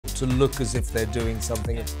to look as if they're doing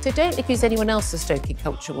something. So don't accuse anyone else of stoking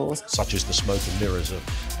culture wars. Such as the smoke and mirrors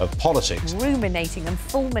of politics. Ruminating and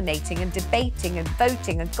fulminating and debating and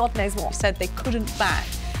voting and God knows what. Said they couldn't back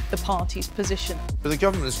the party's position. But the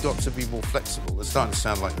government has got to be more flexible. It's starting to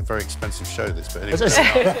sound like a very expensive show, this, but anyway. 3,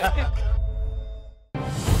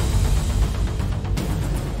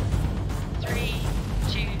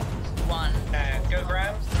 2, 1. And go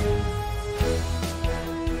grabs.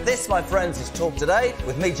 This, my friends, is Talk Today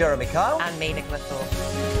with me, Jeremy Kyle. And me, Nicola Thorpe.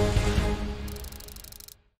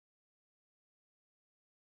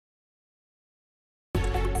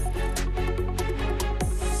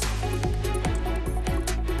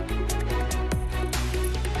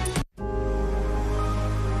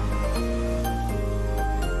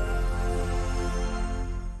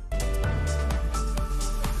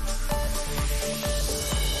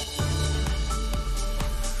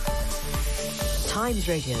 Times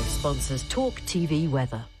Radio sponsors talkTV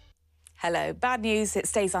weather. Hello. Bad news, it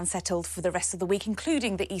stays unsettled for the rest of the week,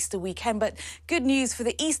 including the Easter weekend. But good news for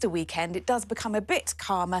the Easter weekend, it does become a bit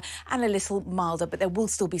calmer and a little milder, but there will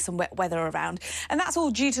still be some wet weather around. And that's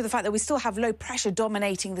all due to the fact that we still have low pressure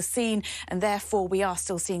dominating the scene, and therefore we are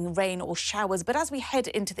still seeing rain or showers. But as we head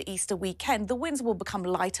into the Easter weekend, the winds will become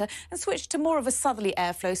lighter and switch to more of a southerly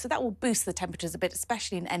airflow, so that will boost the temperatures a bit,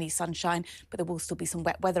 especially in any sunshine, but there will still be some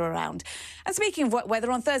wet weather around. And speaking of wet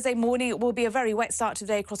weather, on Thursday morning, it will be a very wet start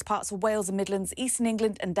today across parts of Wales and Midlands, eastern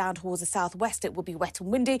England and down towards the southwest. It will be wet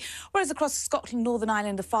and windy, whereas across Scotland, Northern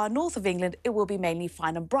Ireland, the far north of England, it will be mainly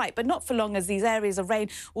fine and bright, but not for long, as these areas of rain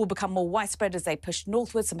will become more widespread as they push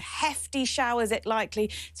northwards. Some hefty showers it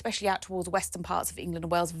likely, especially out towards western parts of England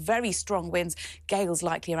and Wales. Very strong winds, gales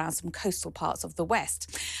likely around some coastal parts of the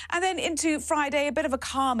west. And then into Friday, a bit of a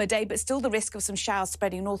calmer day, but still the risk of some showers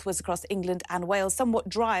spreading northwards across England and Wales. Somewhat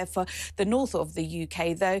drier for the north of the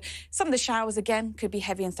UK, though. Some of the showers, again, could be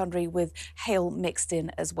heavy and thundery with hail mixed in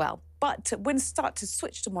as well. But winds start to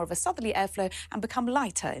switch to more of a southerly airflow and become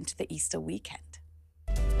lighter into the Easter weekend.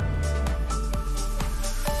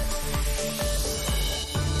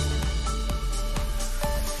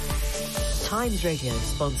 Times Radio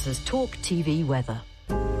sponsors talkTV weather.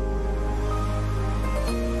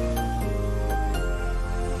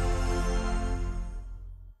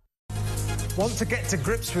 Want to get to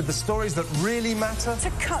grips with the stories that really matter? To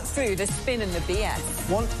cut through the spin and the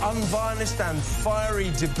BS. Want unvarnished and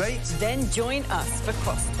fiery debate? Then join us for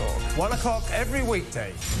Crosstalk. 1 o'clock every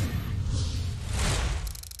weekday.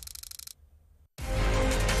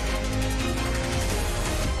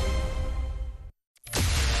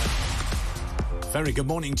 Very good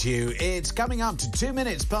morning to you. It's coming up to 2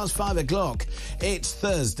 minutes past 5 o'clock. It's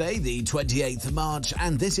Thursday, the 28th of March,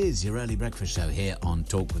 and this is your early breakfast show here on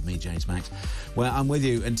Talk with me, James Max, where I'm with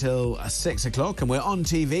you until 6 o'clock, and we're on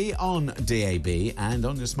TV, on DAB, and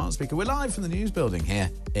on your smart speaker. We're live from the news building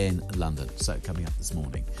here in London. So, coming up this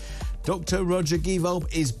morning, Dr. Roger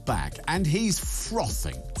Gievolp is back, and he's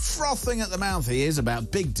frothing at the mouth he is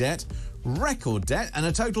about big debt, record debt, and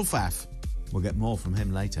a total faff. We'll get more from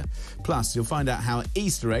him later. Plus, you'll find out how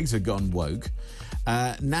Easter eggs have gone woke.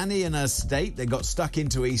 Nanny and her state, they got stuck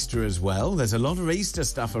into Easter as well. There's a lot of Easter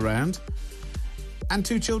stuff around. And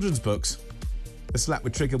 2 children's books. A slap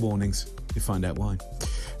with trigger warnings. You'll find out why.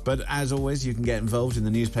 But as always, you can get involved in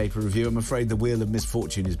the newspaper review. I'm afraid the wheel of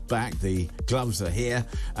misfortune is back. The gloves are here.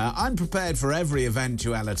 I'm prepared for every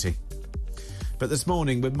eventuality. But this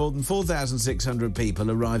morning, with more than 4,600 people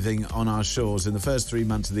arriving on our shores in the first 3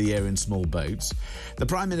 months of the year in small boats, the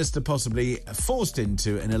Prime Minister possibly forced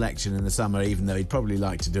into an election in the summer, even though he'd probably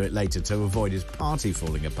like to do it later to avoid his party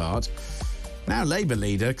falling apart. Now Labour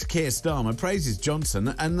leader Keir Starmer praises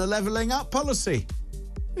Johnson and the levelling up policy.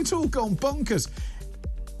 It's all gone bonkers.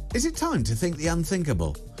 Is it time to think the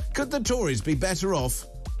unthinkable? Could the Tories be better off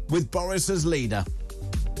with Boris as leader?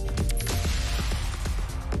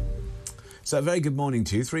 So a very good morning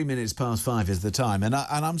to you. 3 minutes past 5 is the time. And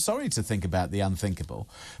I'm sorry to think about the unthinkable,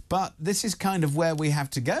 but this is kind of where we have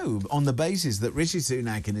to go on the basis that Rishi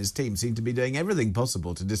Sunak and his team seem to be doing everything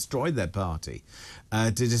possible to destroy their party,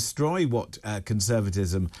 to destroy what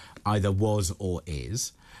conservatism either was or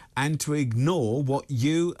is, and to ignore what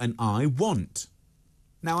you and I want.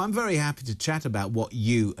 Now, I'm very happy to chat about what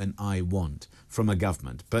you and I want from a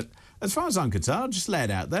government, but as far as I'm concerned, I'll just lay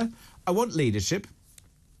it out there. I want leadership.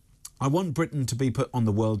 I want Britain to be put on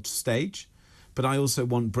the world stage, but I also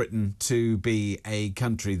want Britain to be a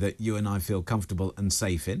country that you and I feel comfortable and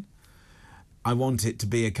safe in. I want it to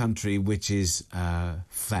be a country which is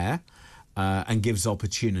fair and gives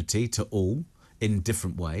opportunity to all in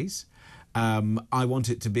different ways. I want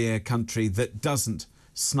it to be a country that doesn't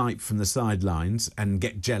snipe from the sidelines and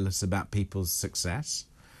get jealous about people's success.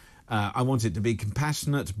 I want it to be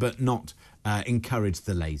compassionate but not encourage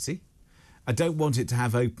the lazy. I don't want it to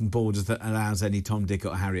have open borders that allows any Tom, Dick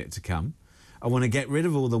or Harriet to come. I want to get rid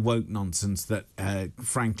of all the woke nonsense that,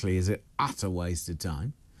 frankly, is an utter waste of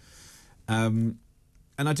time. And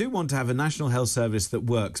I do want to have a national health service that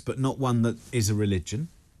works, but not one that is a religion.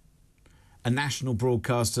 A national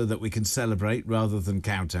broadcaster that we can celebrate rather than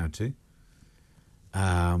kowtow to.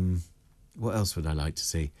 What else would I like to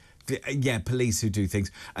see? Yeah, police who do things.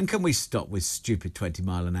 And can we stop with stupid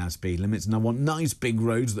 20-mile-an-hour speed limits? And I want nice big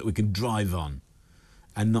roads that we can drive on.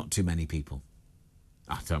 And not too many people.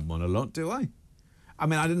 I don't want a lot, do I? I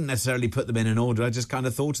mean, I didn't necessarily put them in an order. I just kind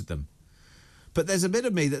of thought of them. But there's a bit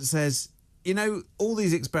of me that says, you know, all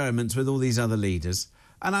these experiments with all these other leaders...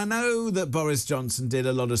 And I know that Boris Johnson did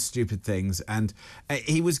a lot of stupid things and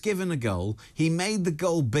he was given a goal, he made the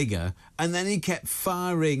goal bigger and then he kept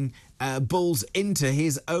firing balls into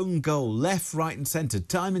his own goal, left, right and centre,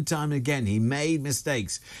 time and time again. He made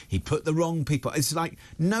mistakes. He put the wrong people. It's like,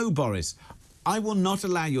 no, Boris, I will not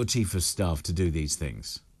allow your chief of staff to do these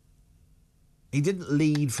things. He didn't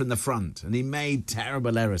lead from the front and he made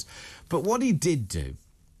terrible errors. But what he did do,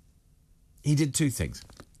 he did two things.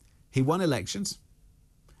 He won elections.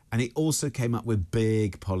 And he also came up with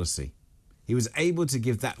big policy. He was able to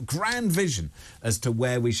give that grand vision as to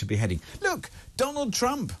where we should be heading. Look, Donald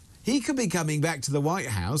Trump, he could be coming back to the White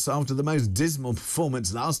House after the most dismal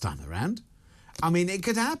performance last time around. I mean, it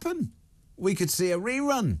could happen. We could see a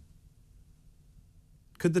rerun.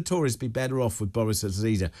 Could the Tories be better off with Boris as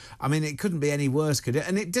leader? I mean, it couldn't be any worse, could it?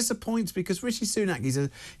 And it disappoints because Rishi Sunak,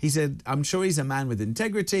 he's a I'm sure he's a man with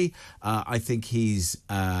integrity. I think he's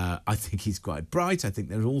quite bright. I think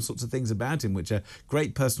there are all sorts of things about him which are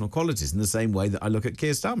great personal qualities. In the same way that I look at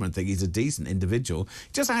Keir Starmer and think he's a decent individual,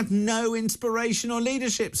 he just had no inspiration or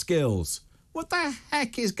leadership skills. What the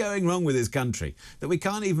heck is going wrong with this country that we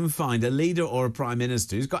can't even find a leader or a prime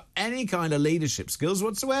minister who's got any kind of leadership skills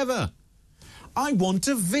whatsoever? I want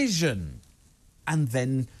a vision and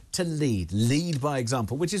then to lead by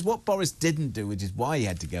example, which is what Boris didn't do, which is why he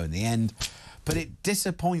had to go in the end. But it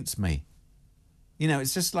disappoints me. You know,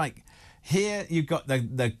 it's just like here you've got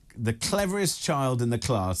the cleverest child in the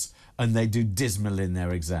class and they do dismal in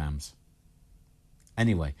their exams.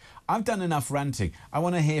 Anyway, I've done enough ranting. I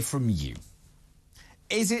want to hear from you.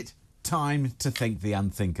 Is it time to think the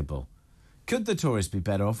unthinkable? Could the Tories be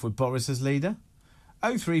better off with Boris as leader?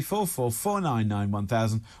 0344 499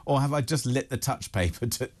 1000, or have I just lit the touch paper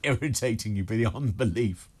to irritating you beyond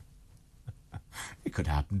belief? It could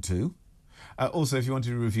happen too. Also, if you want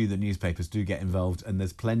to review the newspapers, do get involved, and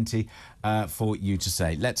there's plenty for you to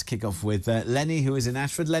say. Let's kick off with Lenny, who is in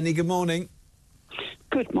Ashford. Lenny, good morning.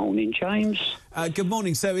 Good morning, James. Good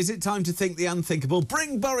morning. So, is it time to think the unthinkable?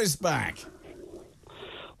 Bring Boris back.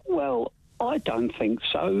 Well, I don't think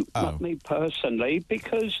so, not me personally,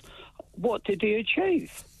 because what did he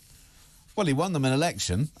achieve? Well, he won them an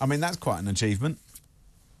election. I mean, that's quite an achievement.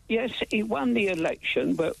 Yes, he won the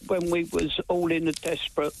election, but when we was all in a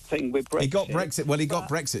desperate thing with Brexit... He got Brexit. Well, he got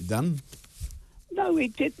Brexit done. No, he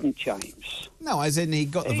didn't, James. No, as in he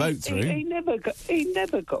got the vote through. He never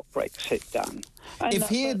got Brexit done. And if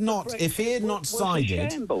he had not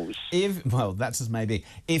sided, well, that's as maybe.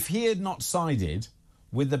 If he had not sided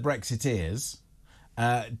with the Brexiteers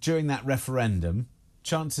during that referendum,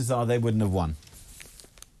 chances are they wouldn't have won.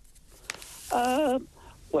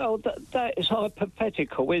 Well, that is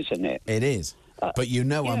hypothetical, isn't it? It is. But you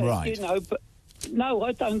know I'm right. You know, but no,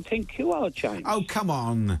 I don't think you are, James. Oh, come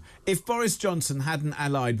on. If Boris Johnson hadn't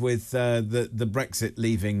allied with the Brexit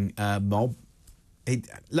leaving mob,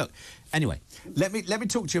 look. Anyway, let me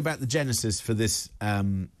talk to you about the genesis for this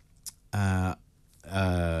comment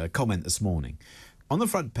this morning. On the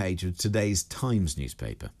front page of today's Times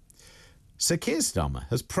newspaper, Sir Keir Starmer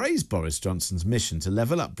has praised Boris Johnson's mission to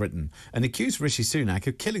level up Britain and accused Rishi Sunak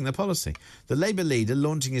of killing the policy. The Labour leader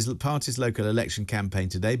launching his party's local election campaign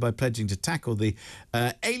today by pledging to tackle the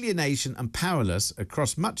alienation and powerless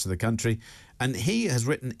across much of the country. And he has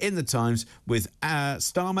written in the Times with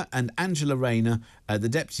Starmer and Angela Rayner, the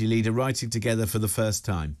deputy leader, writing together for the first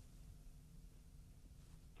time.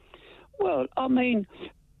 Well, I mean,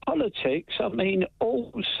 politics, I mean,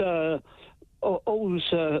 all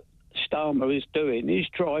Starmer is doing is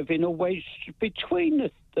driving a wedge between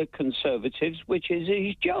the Conservatives, which is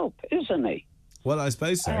his job, isn't he? Well, I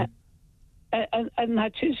suppose so. And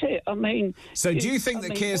that is it. I mean... So do you think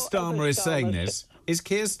that Keir Starmer is saying this? Is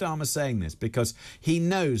Keir Starmer saying this because he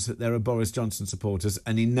knows that there are Boris Johnson supporters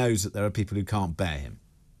and he knows that there are people who can't bear him?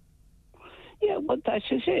 Yeah, well, that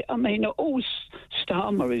is it. I mean, all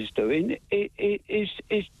Starmer is doing is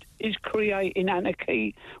is creating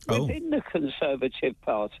anarchy within the Conservative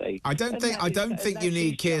Party. I don't think you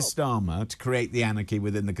need Keir Starmer to create the anarchy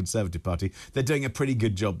within the Conservative Party. They're doing a pretty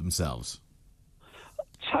good job themselves.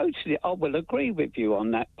 Totally, I will agree with you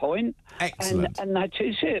on that point. Excellent. And that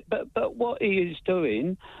is it. But what he is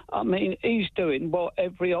doing, I mean, he's doing what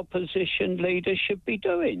every opposition leader should be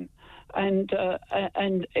doing. And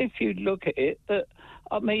if you look at it,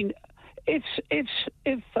 I mean, if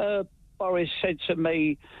Boris said to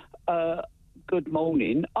me, "Good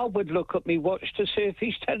morning," I would look at me watch to see if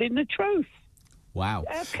he's telling the truth. Wow.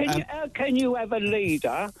 How can you have a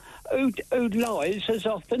leader who lies as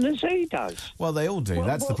often as he does? Well, they all do.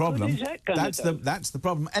 That's the problem. What good is that That's the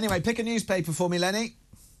problem. Anyway, pick a newspaper for me, Lenny.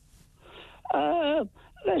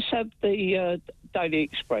 Let's have the Daily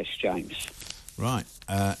Express, James. Right.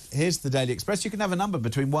 Here's the Daily Express. You can have a number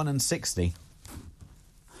between 1 and 60.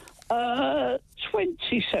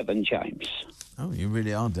 27, James. Oh, you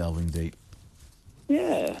really are delving deep.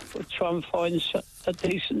 Yeah, we'll try and find a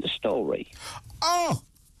decent story. Oh!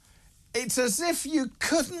 It's as if you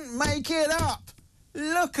couldn't make it up.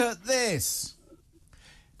 Look at this.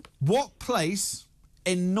 What place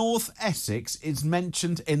in North Essex is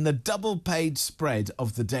mentioned in the double-page spread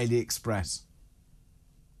of the Daily Express?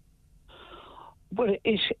 Well,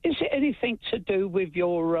 is it anything to do with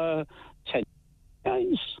your tennis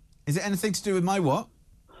games? Is it anything to do with my what?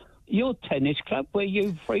 Your tennis club where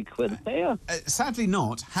you frequent there? Sadly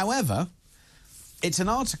not. However, it's an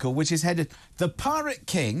article which is headed "The Pirate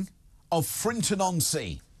King of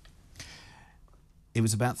Frinton-on-Sea." It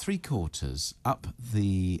was about 3/4 up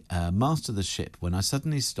the mast of the ship when I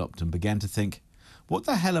suddenly stopped and began to think, what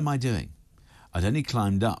the hell am I doing? I'd only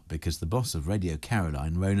climbed up because the boss of Radio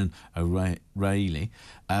Caroline, Ronan O'Reilly,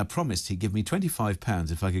 promised he'd give me £25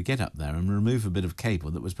 if I could get up there and remove a bit of cable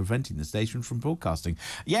that was preventing the station from broadcasting.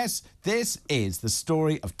 Yes, this is the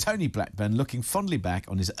story of Tony Blackburn looking fondly back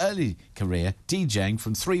on his early career DJing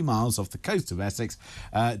from 3 miles off the coast of Essex,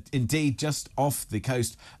 indeed just off the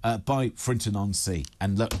coast by Frinton-on-Sea.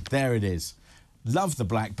 And look, there it is. Love the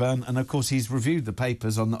Blackburn, and of course he's reviewed the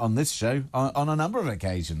papers on this show on a number of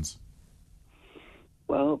occasions.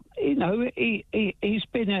 Well, you know, he's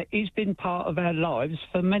been part of our lives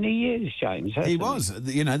for many years, James. He was,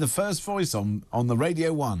 you know, the first voice on the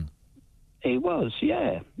Radio 1. He was,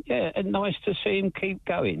 yeah, and nice to see him keep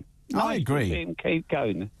going. I agree. To see him keep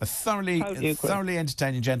going. A thoroughly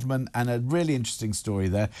entertaining gentleman, and a really interesting story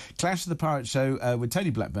there. Clash of the Pirate Show with Tony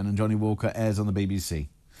Blackburn and Johnny Walker airs on the BBC.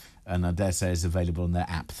 And I dare say is available on their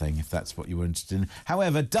app thing, if that's what you were interested in.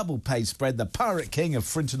 However, double-page spread, The Pirate King of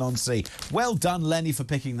Frinton-on-Sea. Well done, Lenny, for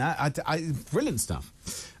picking that. Brilliant stuff.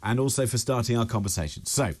 And also for starting our conversation.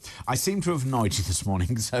 So, I seem to have annoyed you this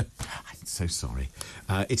morning, so I'm so sorry.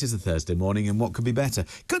 It is a Thursday morning, and what could be better?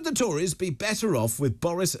 Could the Tories be better off with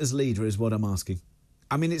Boris as leader, is what I'm asking.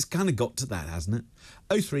 I mean, it's kind of got to that, hasn't it?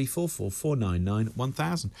 0344 499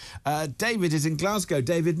 1000. David is in Glasgow.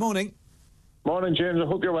 David, morning. Morning, James. I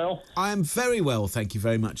hope you're well. I am very well, thank you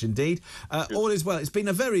very much indeed. All is well. It's been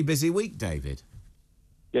a very busy week, David.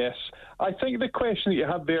 Yes. I think the question that you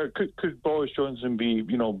had there, could Boris Johnson be,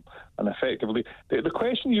 you know, an effective leader? The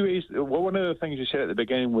question you raised, well, one of the things you said at the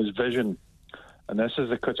beginning was vision, and this is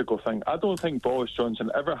the critical thing. I don't think Boris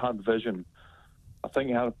Johnson ever had vision. I think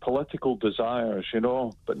he had political desires, you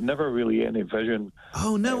know, but never really any vision.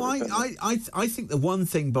 Oh, no, I think the one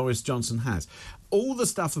thing Boris Johnson has, all the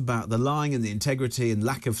stuff about the lying and the integrity and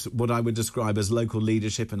lack of what I would describe as local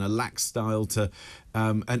leadership and a lax style to,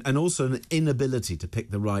 and also an inability to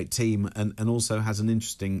pick the right team, and also has an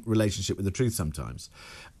interesting relationship with the truth sometimes.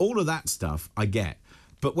 All of that stuff I get.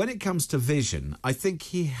 But when it comes to vision, I think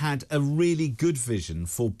he had a really good vision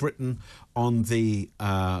for Britain on the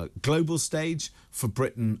global stage, for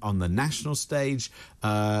Britain on the national stage.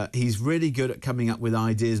 He's really good at coming up with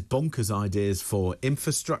ideas, bonkers ideas for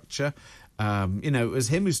infrastructure. You know, it was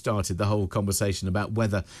him who started the whole conversation about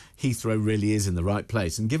whether Heathrow really is in the right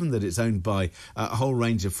place. And given that it's owned by a whole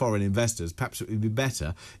range of foreign investors, perhaps it would be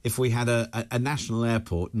better if we had a national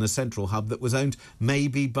airport and a central hub that was owned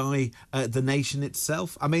maybe by the nation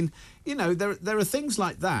itself. I mean, you know, there are things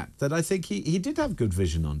like that I think he did have good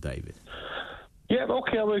vision on, David. Yeah,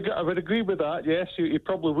 OK, I would agree with that. Yes, he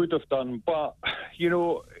probably would have done. But, you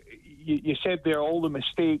know, you said there all the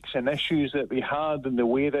mistakes and issues that we had and the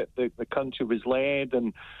way that the country was led.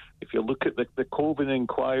 And if you look at the COVID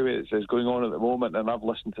inquiry that's going on at the moment, and I've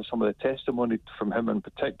listened to some of the testimony from him in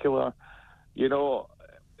particular, you know,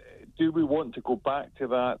 do we want to go back to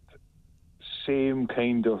that same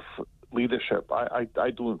kind of leadership? I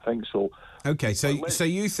don't think so. OK, so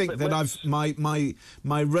you think that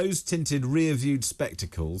my rose-tinted rear-viewed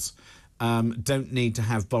spectacles don't need to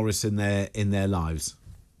have Boris in their lives.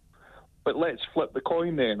 But let's flip the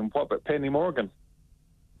coin then. And what about Penny Morgan?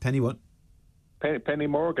 Penny what? Penny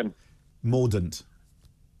Morgan. Mordaunt.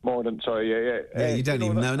 Mordaunt, sorry, yeah. Yeah, you don't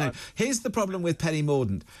even know. No. Here's the problem with Penny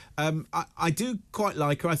Mordaunt. I do quite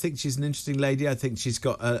like her. I think she's an interesting lady. I think she's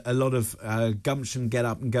got a lot of gumption, get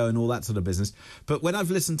up and go and all that sort of business. But when I've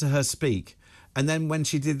listened to her speak, and then when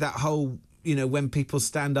she did that whole, when people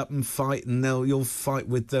stand up and fight and you'll fight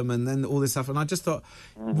with them and then all this stuff, and I just thought,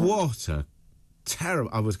 what a terrible...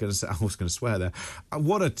 I was going to swear there.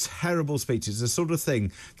 What a terrible speech. It's the sort of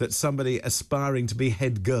thing that somebody aspiring to be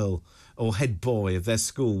head girl or head boy of their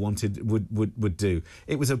school would do.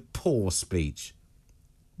 It was a poor speech.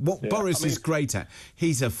 What Boris is great at,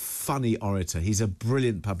 he's a funny orator. He's a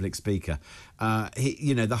brilliant public speaker.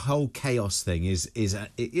 The whole chaos thing is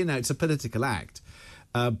it's a political act,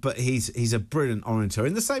 but he's a brilliant orator.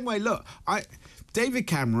 In the same way, look, David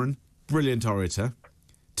Cameron, brilliant orator.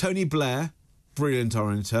 Tony Blair, brilliant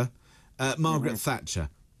orator. Margaret Thatcher,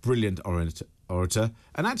 brilliant orator.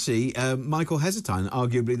 And actually, Michael Heseltine,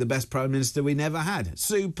 arguably the best Prime Minister we never had.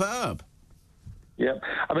 Superb. Yeah.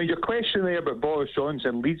 I mean, your question there about Boris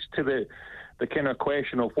Johnson leads to the kind of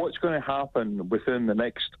question of what's going to happen within the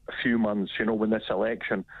next few months, when this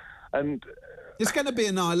election. And it's going to be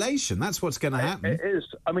annihilation. That's what's going to happen. It is.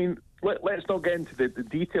 I mean, let's not get into the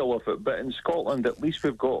detail of it, but in Scotland, at least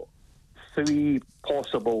we've got 3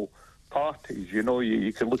 possible parties. You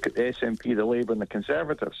can look at the SNP, the Labour and the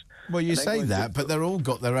Conservatives. Well, you say that, but they're all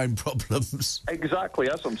got their own problems. Exactly,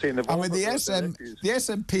 that's what I'm saying. The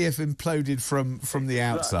SNP have imploded from the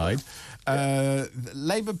outside. The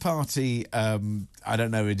Labour Party, I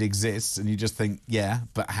don't know, it exists, and you just think, yeah,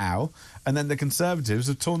 but how? And then the Conservatives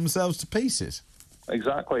have torn themselves to pieces.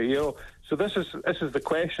 Exactly, So this is the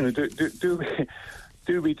question: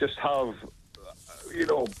 do we just have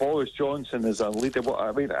Boris Johnson is a leader?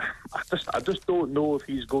 I mean, I just don't know if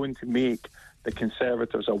he's going to make the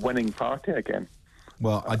Conservatives a winning party again.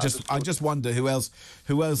 Well, I just wonder who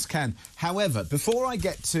else can. However, before I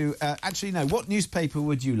get to what newspaper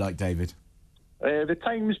would you like, David? The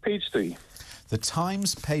Times, page 3. The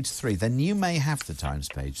Times, page 3. Then you may have the Times,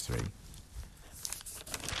 page 3.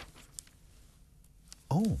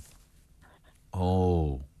 Oh,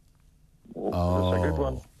 that's a good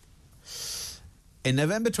one. In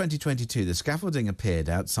November 2022, the scaffolding appeared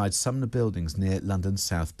outside Sumner Buildings near London's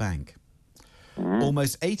South Bank.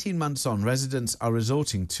 Almost 18 months on, residents are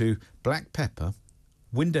resorting to black pepper,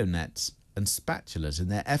 window nets and spatulas in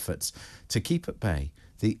their efforts to keep at bay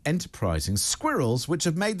the enterprising squirrels which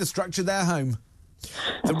have made the structure their home.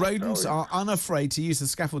 The rodents are unafraid to use the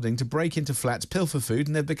scaffolding to break into flats, pilfer food,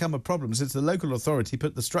 and they've become a problem since the local authority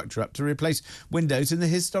put the structure up to replace windows in the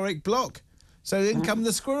historic block. So in come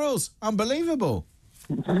the squirrels. Unbelievable.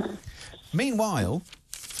 Meanwhile,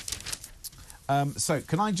 so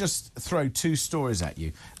can I just throw 2 stories at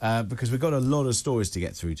you? Because we've got a lot of stories to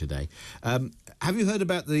get through today. Have you heard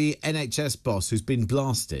about the NHS boss who's been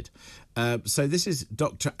blasted? So this is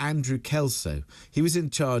Dr. Andrew Kelso. He was in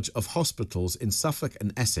charge of hospitals in Suffolk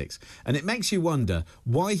and Essex. And it makes you wonder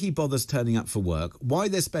why he bothers turning up for work, why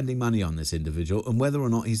they're spending money on this individual, and whether or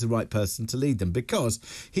not he's the right person to lead them. Because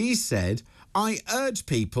he said, I urge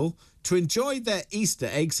people to enjoy their Easter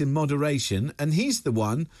eggs in moderation, and he's the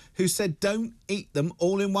one who said don't eat them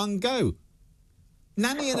all in one go.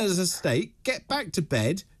 Nanny in as a steak, get back to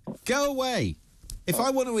bed, go away. If I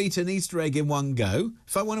want to eat an Easter egg in one go,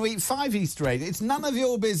 if I want to eat 5 Easter eggs, it's none of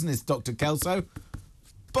your business, Dr. Kelso.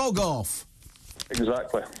 Bog off.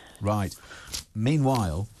 Exactly. Right.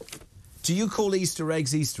 Meanwhile, do you call Easter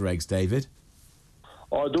eggs, David?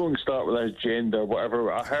 Oh, don't start with that gender,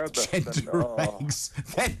 whatever. I heard that. Gender eggs.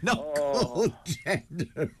 They're not called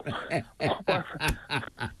gender eggs.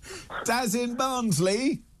 Daz in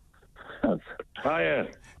Barnsley. Hiya.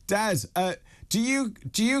 Daz, do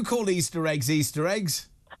you call Easter eggs?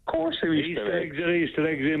 Of course they're Easter eggs are Easter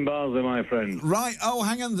eggs in Barnsley, my friend. Right. Oh,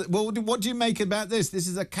 hang on. Well, what do you make about this? This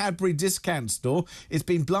is a Cadbury discount store. It's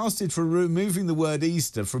been blasted for removing the word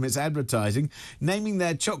Easter from its advertising, naming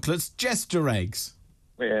their chocolates Jester eggs.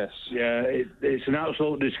 Yes. Yeah, it's an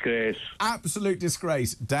absolute disgrace. Absolute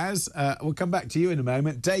disgrace. Daz, we'll come back to you in a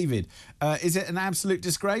moment. David, is it an absolute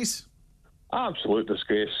disgrace? Absolute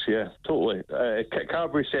disgrace, yeah, totally.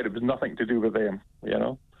 Cadbury said it was nothing to do with them,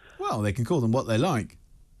 Well, they can call them what they like.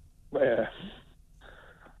 Yeah.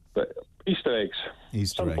 But Easter eggs.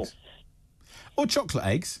 Simple. Eggs. Or chocolate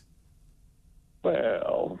eggs.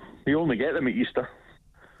 Well, you only get them at Easter.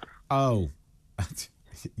 Oh.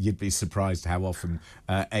 You'd be surprised how often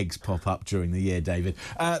eggs pop up during the year, David.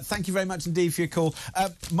 Thank you very much indeed for your call.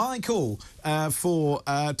 My call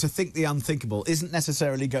to think the unthinkable isn't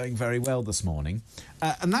necessarily going very well this morning,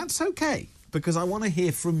 and that's okay, because I want to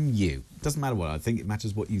hear from you. Doesn't matter what I think, it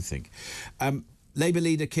matters what you think. Labour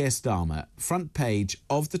leader Keir Starmer, front page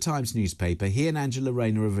of the Times newspaper, he and Angela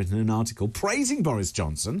Rayner have written an article praising Boris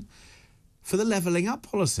Johnson for the levelling up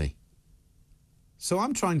policy. So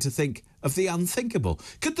I'm trying to think of the unthinkable.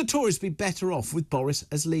 Could the Tories be better off with Boris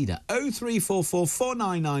as leader? 0344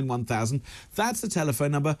 499 1000. That's the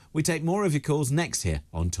telephone number. We take more of your calls next here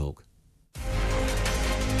on Talk.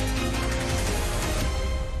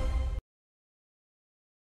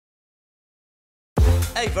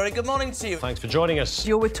 Hey, very good morning to you. Thanks for joining us.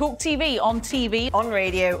 You're with Talk TV, on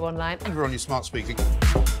radio, online. And we're on your smart speaker.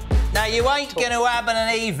 Now, you ain't going to have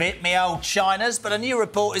an Eve-it, me old Chinas, but a new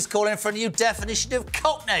report is calling for a new definition of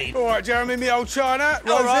cockney. All right, Jeremy, me old China.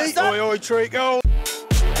 Rosie, All right, oi, oi, treacle.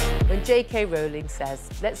 When J.K. Rowling says,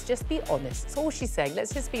 let's just be honest, that's all she's saying,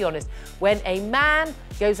 let's just be honest. When a man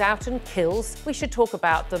goes out and kills, we should talk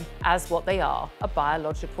about them as what they are, a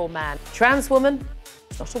biological man. Trans woman,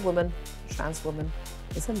 it's not a woman. Trans woman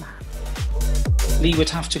is a man. Lee would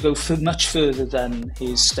have to go much further than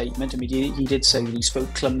his statement. I mean, he did say that he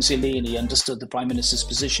spoke clumsily and he understood the Prime Minister's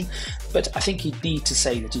position, but I think he'd need to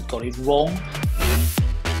say that he'd got it wrong.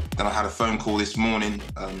 Then I had a phone call this morning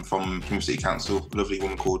from Plymouth City Council, a lovely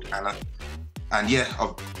woman called Anna. And yeah,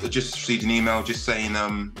 I've just received an email just saying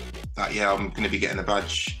that, yeah, I'm going to be getting a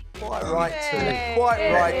badge. Quite right too.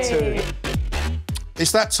 Quite right too.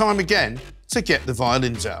 It's that time again to get the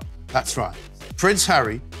violins out. That's right. Prince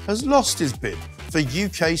Harry has lost his bid for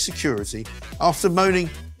UK security after moaning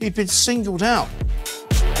he'd been singled out.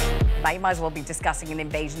 They might as well be discussing an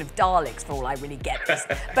invasion of Daleks for all I really get this.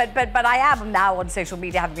 but I am now on social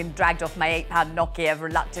media, having been dragged off my £8 Nokia,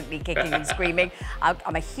 reluctantly kicking and screaming.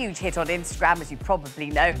 I'm a huge hit on Instagram, as you probably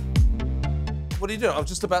know. What are you doing? I was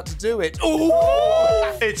just about to do it. Ooh!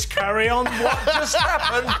 It's Carry On. What just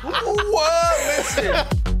happened? What? Listen.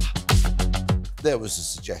 There was a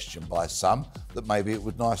suggestion by some that maybe it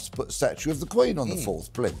would be nice to put a statue of the Queen on the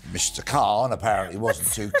fourth plinth. Mr. Khan apparently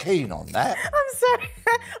wasn't too keen on that. I'm sorry.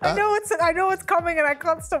 I know it's coming and I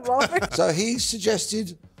can't stop laughing. So he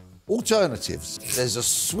suggested alternatives. There's a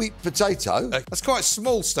sweet potato. That's quite a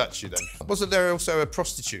small statue then. Wasn't there also a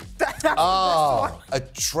prostitute? A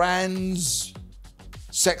trans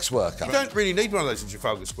sex worker. You don't really need one of those in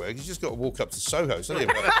Trafalgar Square. You just got to walk up to Soho. It's only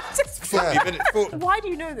about 40 minutes. Why do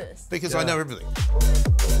you know this? Because I know everything.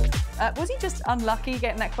 Was he just unlucky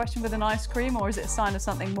getting that question with an ice cream, or is it a sign of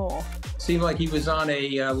something more? Seemed like he was on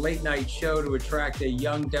a late-night show to attract a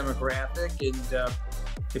young demographic, and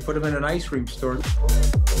they put him in an ice cream store.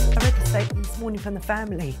 I read the statement this morning from the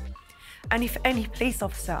family, and if any police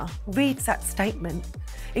officer reads that statement,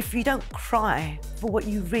 if you don't cry for what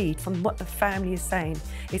you read from what the family is saying,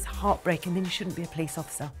 it's heartbreaking, then you shouldn't be a police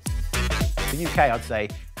officer. The UK, I'd say,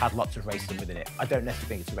 has lots of racism within it. I don't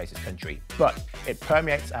necessarily think it's a racist country, but it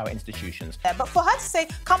permeates our institutions. Yeah, but for her to say,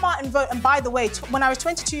 come out and vote, and by the way, when I was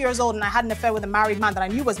 22 years old and I had an affair with a married man that I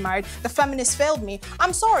knew was married, the feminists failed me.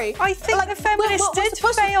 I'm sorry. I think the feminists did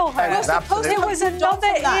fail her. It was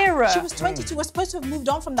another era. She was 22. We're supposed to have moved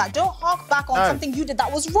on from that. Don't hark back on something you did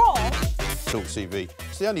that was wrong. Talk TV.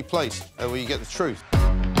 It's the only place where you get the truth.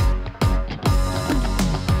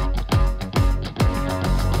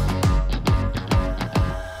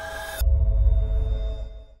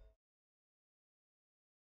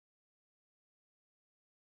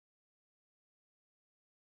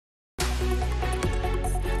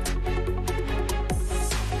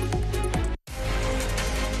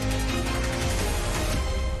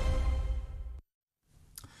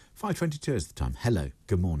 .22 is the time. Hello,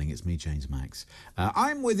 good morning, it's me, James Max.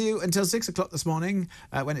 I'm with you until 6 o'clock this morning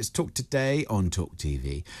when it's Talk Today on Talk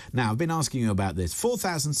TV. Now, I've been asking you about this.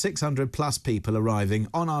 4,600 plus people arriving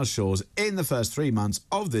on our shores in the first 3 months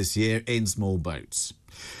of this year in small boats.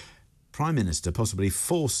 Prime Minister possibly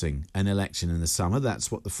forcing an election in the summer. That's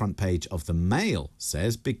what the front page of the Mail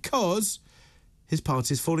says, because his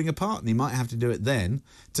party's falling apart and he might have to do it then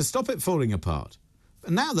to stop it falling apart.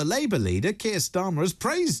 And now the Labour leader, Keir Starmer, has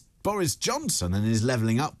praised Boris Johnson and his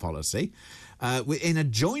levelling up policy in a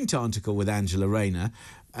joint article with Angela Rayner.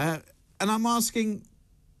 And I'm asking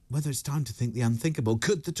whether it's time to think the unthinkable.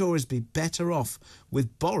 Could the Tories be better off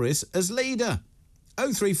with Boris as leader?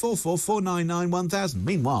 0344 499 1000.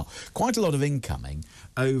 Meanwhile, quite a lot of incoming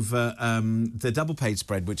over the double page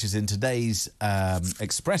spread, which is in today's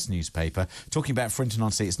Express newspaper, talking about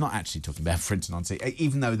Frinton-on-Sea. It's not actually talking about Frinton-on-Sea,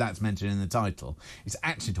 even though that's mentioned in the title. It's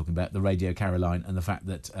actually talking about the Radio Caroline and the fact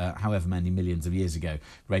that however many millions of years ago,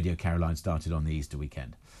 Radio Caroline started on the Easter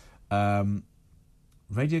weekend.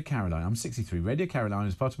 Radio Caroline, I'm 63. Radio Caroline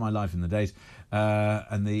is part of my life in the days,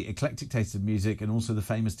 and the eclectic taste of music, and also the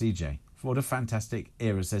famous DJ. What a fantastic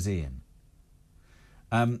era, says Ian.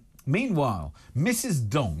 Meanwhile, Mrs.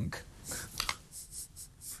 Donk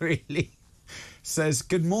really says,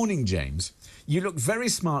 good morning, James. You looked very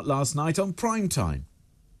smart last night on Prime Time.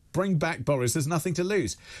 Bring back Boris, there's nothing to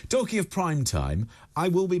lose. Talking of Prime Time, I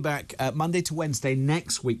will be back Monday to Wednesday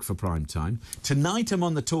next week for Prime Time. Tonight I'm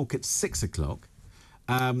on the talk at 6 o'clock.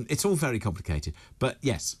 It's all very complicated, but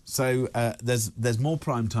yes, so there's more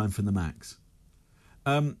Prime Time from the Max.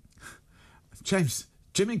 James,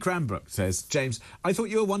 Jimmy Cranbrook says, James, I thought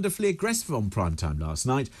you were wonderfully aggressive on Prime Time last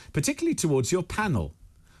night, particularly towards your panel.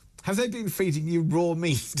 Have they been feeding you raw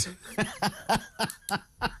meat?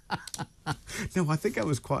 No, I think I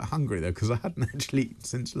was quite hungry, though, because I hadn't actually eaten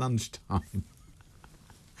since lunchtime.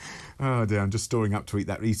 Oh, dear, I'm just storing up to eat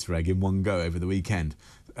that Easter egg in one go over the weekend,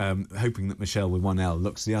 hoping that Michelle with one L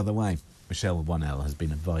looks the other way. Michelle with one L has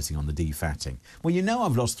been advising on the defatting. Well, you know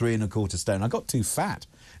I've lost 3 1/4 stone. I got too fat.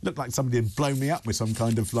 Looked like somebody had blown me up with some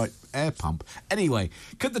kind of, like, air pump. Anyway,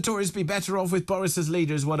 could the Tories be better off with Boris as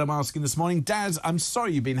leader is what I'm asking this morning. Daz, I'm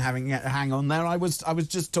sorry you've been having a hang on there. I was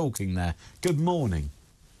just talking there. Good morning.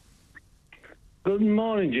 Good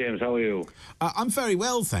morning, James. How are you? I'm very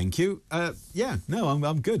well, thank you.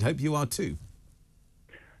 I'm good. Hope you are too.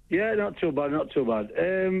 Yeah, not too bad, not too bad.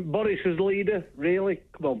 Boris as leader, really?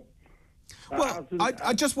 Come on. Well,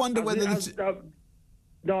 I just wonder whether... isn't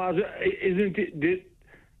it...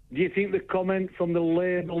 Do you think the comment from the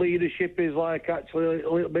Labour leadership is like actually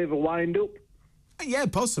a little bit of a wind-up? Yeah,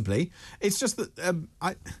 possibly. It's just that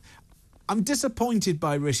I'm disappointed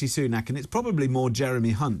by Rishi Sunak, and it's probably more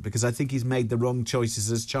Jeremy Hunt, because I think he's made the wrong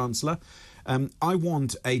choices as Chancellor. I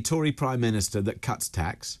want a Tory Prime Minister that cuts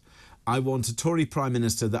tax. I want a Tory Prime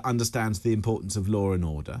Minister that understands the importance of law and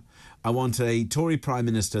order. I want a Tory Prime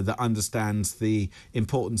Minister that understands the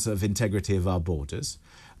importance of integrity of our borders.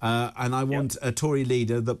 And I want a Tory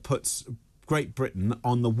leader that puts Great Britain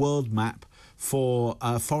on the world map for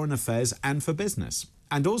foreign affairs and for business.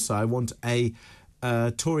 And also I want a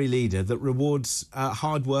Tory leader that rewards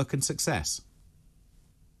hard work and success.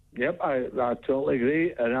 Yep, I totally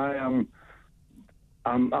agree. And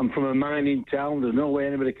I'm from a mining town. There's no way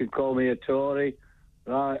anybody can call me a Tory.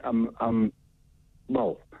 Right? I'm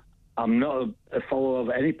not a follower of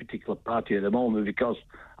any particular party at the moment because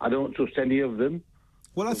I don't trust any of them.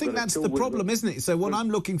 Well, I think that's the problem, isn't it? So what I'm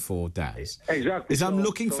looking for, Daz, exactly, is I'm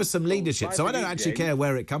looking for some leadership. So I don't actually care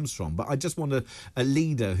where it comes from, but I just want a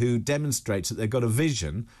leader who demonstrates that they've got a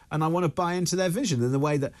vision, and I want to buy into their vision in the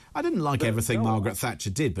way that I didn't like everything Margaret Thatcher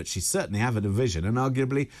did, but she certainly had a vision and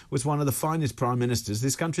arguably was one of the finest prime ministers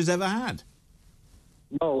this country's ever had.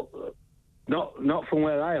 Well, not from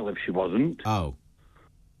where I live, she wasn't. Oh.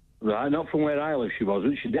 Right, not from where I live, she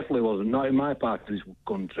wasn't. She definitely wasn't. Not in my part of this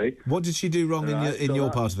country. What did she do wrong in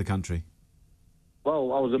your part of the country?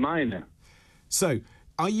 Well, I was a miner. So,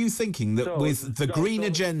 are you thinking that with the green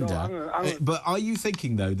agenda... But are you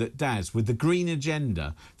thinking, though, that, Daz, with the green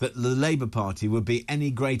agenda, that the Labour Party would be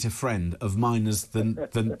any greater friend of miners than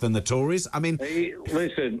the Tories? I mean...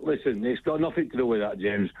 Listen, it's got nothing to do with that,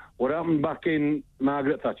 James. What happened back in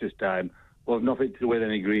Margaret Thatcher's time was nothing to do with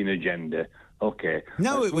any green agenda. Okay.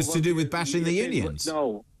 No, it was to do with bashing the unions.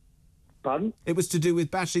 No. Pardon? It was to do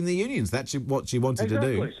with bashing the unions. That's what she wanted to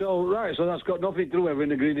do. So that's got nothing to do with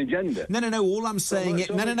having a green agenda. No. All I'm saying...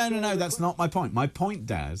 No, that's not my point. My point,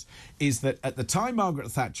 Daz, is that at the time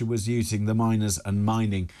Margaret Thatcher was using the miners and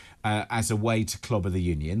mining as a way to clobber the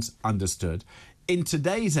unions, understood. In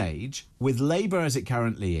today's age, with Labour as it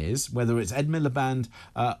currently is, whether it's Ed Miliband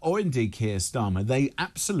or indeed Keir Starmer, they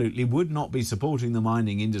absolutely would not be supporting the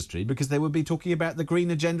mining industry because they would be talking about the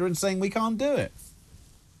green agenda and saying we can't do it.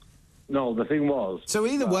 No, the thing was... So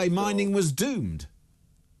either way, mining was doomed.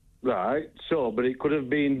 Right, but it could have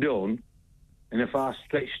been done in a far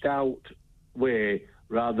stretched out way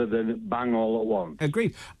rather than bang all at once.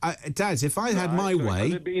 Agreed. Daz, if I had my way... It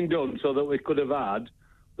could have been done so that we could have had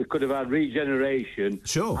regeneration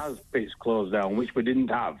as pits closed down, which we didn't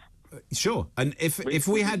have. Sure. And if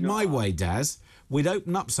we had my way, Daz, we'd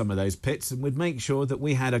open up some of those pits and we'd make sure that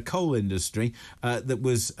we had a coal industry that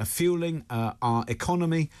was fuelling our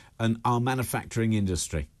economy and our manufacturing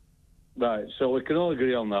industry. Right, so we can all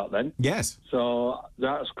agree on that then. Yes. So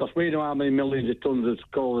that's because we know how many millions of tons of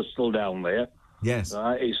coal are still down there. Yes.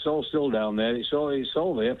 Right, it's all still down there. It's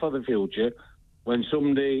all there for the future. When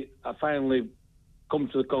somebody finally come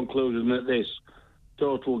to the conclusion that this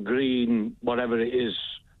total green, whatever it is,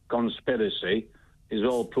 conspiracy is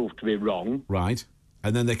all proved to be wrong. Right.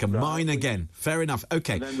 And then they can mine again. Fair enough.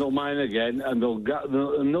 Okay. And then they'll mine again, and they'll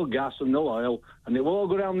no gas and no oil, and it will all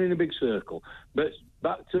go round in a big circle. But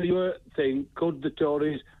back to your thing, could the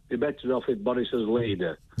Tories be better off with Boris as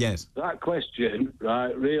leader? Yes. That question,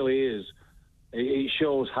 right, really is. It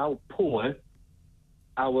shows how poor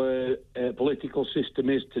our political system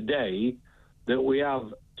is today, that we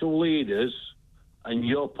have two leaders, and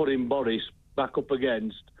you're putting Boris back up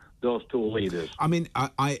against those two leaders. I mean,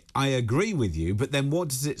 I agree with you, but then what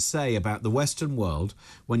does it say about the Western world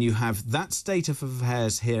when you have that state of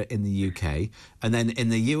affairs here in the UK, and then in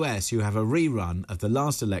the US you have a rerun of the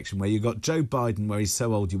last election where you got Joe Biden, where he's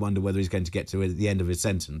so old you wonder whether he's going to get to the end of his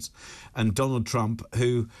sentence, and Donald Trump,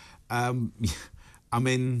 who, I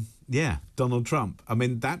mean, yeah, Donald Trump. I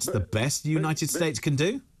mean, that's the best the United States can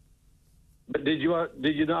do. But did you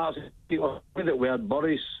not ask that we had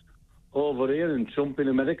Boris over here and Trump in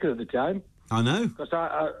America at the time? I know.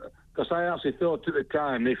 Because I actually thought at the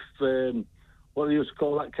time, if what they used to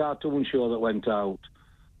call that cartoon show that went out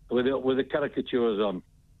with the caricatures on.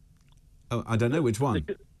 Oh, I don't know which one.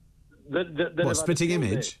 What, Spitting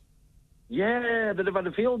Image? Day. Yeah, they'd have had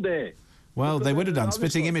a field day. Well, they would have done.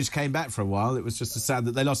 Spitting Image came back for a while. It was just sad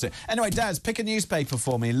that they lost it. Anyway, Daz, pick a newspaper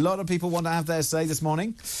for me. A lot of people want to have their say this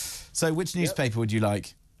morning. So which newspaper would you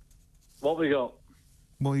like? What we got?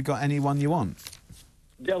 Well, you got any one you want.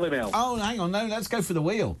 Daily Mail. Oh, hang on. No, let's go for the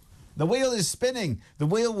wheel. The wheel is spinning. The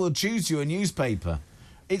wheel will choose you a newspaper.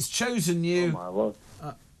 It's chosen you... Oh, my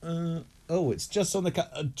Lord. It's just on the...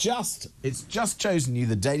 It's just chosen you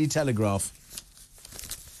the Daily Telegraph.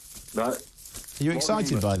 Right. Are you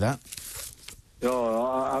excited by that?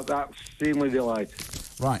 Oh, I'm extremely delighted.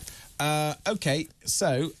 Right. OK,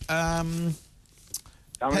 so... a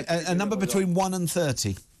number between 1 and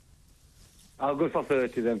 30. I'll go for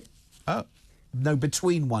 30 then. Oh, no,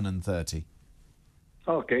 between 1 and 30.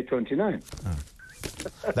 OK, 29. Oh.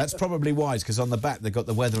 That's probably wise, because on the back they've got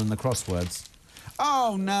the weather and the crosswords.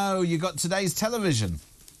 Oh, no, you got today's television.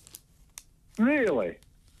 Really?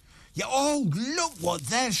 Yeah, oh, look what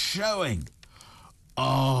they're showing.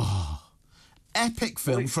 Oh, epic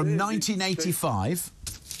film from 1985.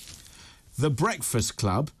 The Breakfast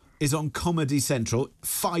Club is on Comedy Central,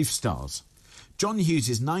 5 stars. John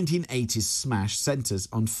Hughes' 1980s smash centres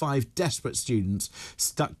on 5 desperate students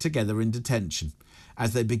stuck together in detention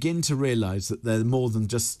as they begin to realise that they're more than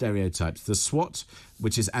just stereotypes. The SWAT,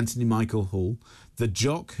 which is Anthony Michael Hall, the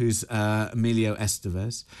Jock, who's Emilio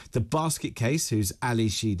Estevez, the Basket Case, who's Ali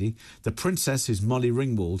Sheedy, the Princess, who's Molly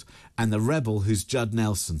Ringwald, and the Rebel, who's Judd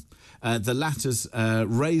Nelson. The latter's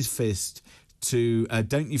raised fist to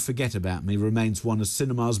Don't You Forget About Me remains one of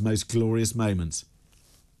cinema's most glorious moments.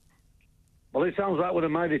 Well, it sounds like one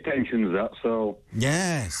of my detentions, that, so...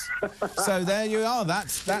 Yes. So there you are.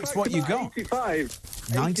 That's what you got.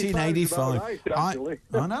 1985. I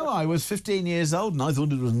know, I was 15 years old and I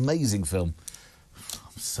thought it was an amazing film.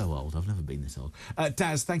 I'm so old. I've never been this old.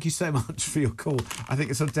 Daz, thank you so much for your call. I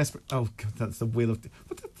think it's a desperate... Oh, God, that's the wheel of...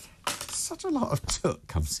 Such a lot of took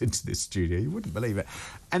comes into this studio. You wouldn't believe it.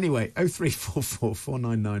 Anyway, 0344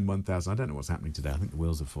 499 1000. I don't know what's happening today. I think the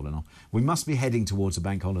wheels have fallen off. We must be heading towards a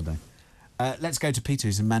bank holiday. Let's go to Peter,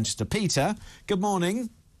 who's in Manchester. Peter, good morning.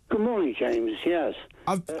 Good morning, James. Yes,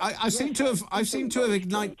 I seem to have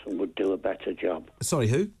ignited. Johnson would do a better job. Sorry,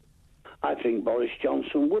 who? I think Boris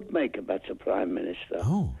Johnson would make a better Prime Minister.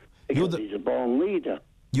 Oh, because he's a born leader.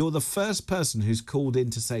 You're the first person who's called in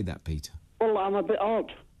to say that, Peter. Well, I'm a bit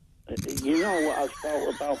odd. You know what I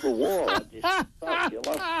felt about the war. I just told you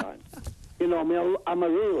last time. You know, I mean, I'm a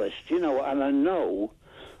realist. You know, and I know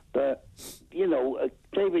that. You know,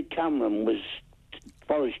 David Cameron was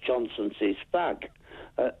Boris Johnson's his fag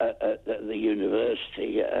at the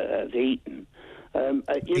university at Eton.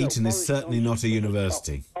 Eton is certainly not a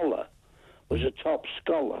university. Was a top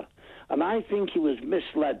scholar, and I think he was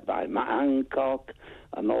misled by Matt Hancock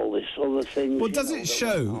and all this other things. Well, does it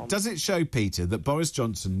show, Peter, that Boris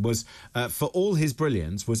Johnson was, for all his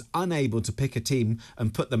brilliance, was unable to pick a team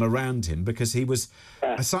and put them around him because he was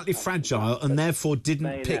slightly fragile and therefore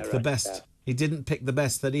didn't pick the best. He didn't pick the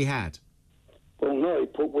best that he had. Well, no, he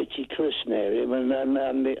put Witchy Chris near him and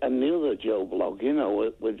the other Joe Blogg, you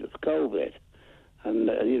know, with COVID. And,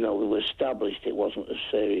 you know, it was established it wasn't as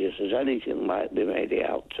serious as anything like they made it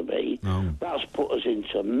out to be. Oh. That's put us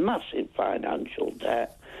into massive financial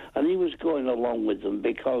debt. And he was going along with them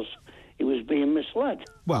because he was being misled.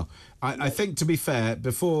 Well, I think, to be fair,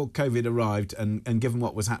 before COVID arrived and given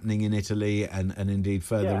what was happening in Italy and indeed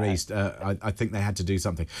further east, I think they had to do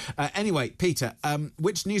something. Anyway, Peter,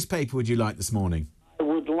 which newspaper would you like this morning? I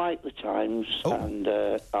would like the Times, and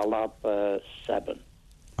I'll have 7.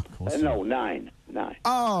 Of course. No, 9.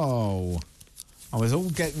 Oh, I was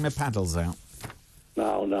all getting my paddles out.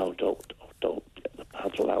 No, don't get the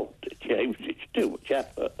paddle out, James. It's too much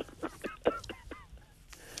effort.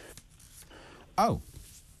 Oh.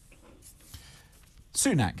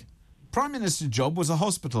 Sunak. Prime Minister's job was a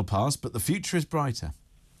hospital pass, but the future is brighter.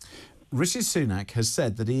 Rishi Sunak has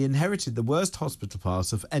said that he inherited the worst hospital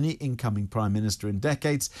pass of any incoming Prime Minister in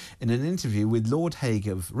decades in an interview with Lord Hague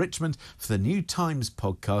of Richmond for the New Times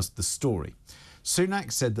podcast The Story.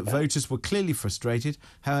 Sunak said that voters were clearly frustrated.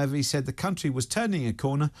 However, he said the country was turning a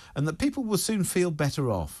corner and that people will soon feel better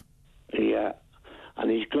off. Yeah, and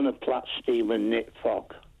he's going to plait Stephen Nick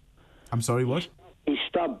Fogg. I'm sorry, what? He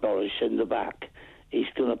stabbed Boris in the back. He's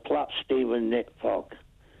going to plait Stephen Nick Fogg.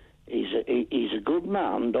 He's a good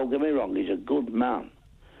man, don't get me wrong, he's a good man.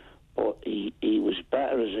 But he was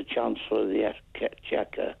better as a Chancellor of the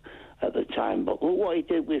Exchequer at the time. But look what he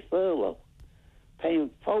did with furlough, paying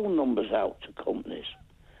phone numbers out to companies.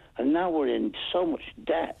 And now we're in so much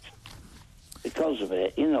debt because of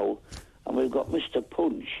it, you know. And we've got Mr.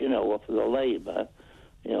 Punch, you know, for the Labour,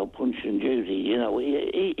 you know, Punch and Judy, you know,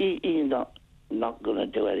 he's not going to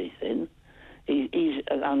do anything. He's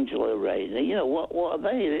an Angela Rayner. You know, what are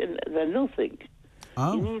they? They're nothing.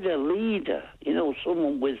 Oh. You need a leader, you know,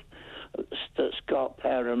 someone that's got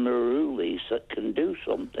paramorulis that can do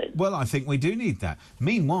something. Well, I think we do need that.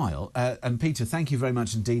 Meanwhile, and Peter, thank you very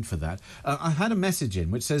much indeed for that, I had a message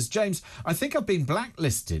in which says, James, I think I've been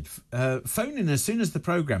blacklisted. Phone in as soon as the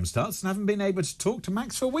programme starts and haven't been able to talk to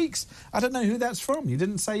Max for weeks. I don't know who that's from. You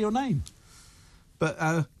didn't say your name.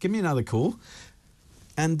 But give me another call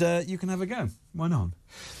and you can have a go. Why not?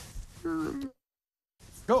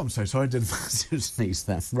 Oh, I'm so sorry. I didn't sneeze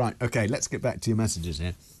there. Right, OK, let's get back to your messages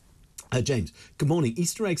here. James, good morning.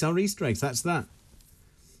 Easter eggs are Easter eggs, that's that.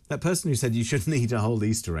 That person who said you shouldn't eat a whole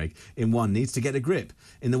Easter egg in one needs to get a grip.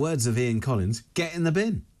 In the words of Ian Collins, get in the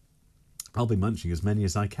bin. I'll be munching as many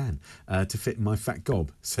as I can to fit in my fat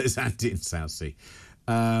gob, says Andy in Southsea.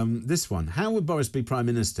 This one, how would Boris be Prime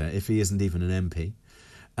Minister if he isn't even an MP?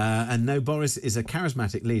 And no, Boris is a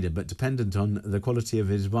charismatic leader, but dependent on the quality of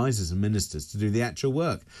his advisors and ministers to do the actual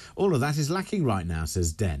work. All of that is lacking right now,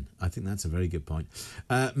 says Den. I think that's a very good point.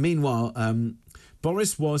 Meanwhile,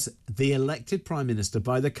 Boris was the elected Prime Minister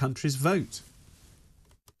by the country's vote.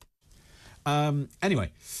 Anyway,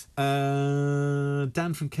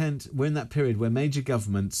 Dan from Kent, we're in that period where major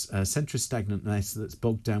governments, centrist stagnantness that's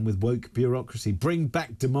bogged down with woke bureaucracy. Bring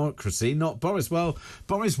back democracy, not Boris. Well,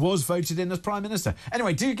 Boris was voted in as Prime Minister.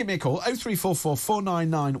 Anyway, do give me a call, 0344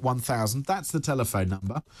 499 1000. That's the telephone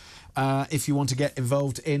number, if you want to get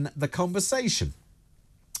involved in the conversation.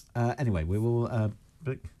 Anyway, we will...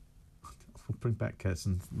 We'll bring back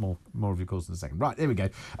some more of your calls in a second. Right, here we go.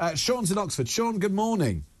 Sean's in Oxford. Sean, good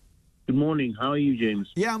morning. Good morning. How are you, James?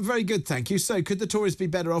 Yeah, I'm very good, thank you. So, could the Tories be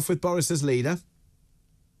better off with Boris as leader?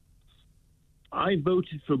 I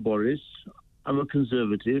voted for Boris. I'm a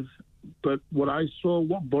Conservative. But what I saw,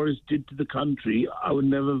 what Boris did to the country, I would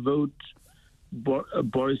never vote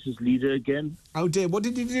Boris as leader again. Oh, dear. What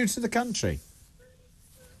did he do to the country?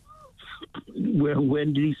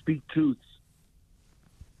 When did he speak truths?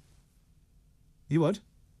 You what?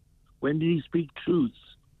 When did he speak truths?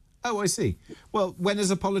 Oh, I see. Well, when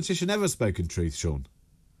has a politician ever spoken truth, Sean?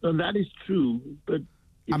 Well, that is true, but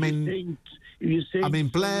if you're saying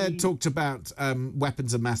Blair talked about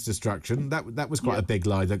weapons of mass destruction. That was quite a big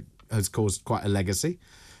lie that has caused quite a legacy.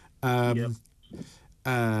 Gordon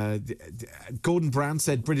Brown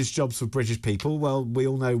said British jobs for British people. Well, we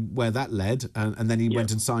all know where that led, and then he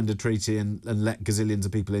went and signed a treaty and let gazillions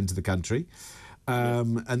of people into the country.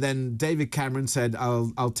 And then David Cameron said,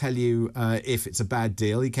 I'll tell you if it's a bad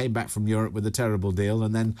deal. He came back from Europe with a terrible deal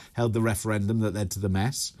and then held the referendum that led to the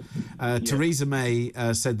mess. Theresa May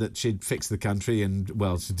said that she'd fix the country and,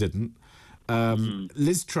 well, she didn't.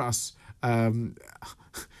 Liz Truss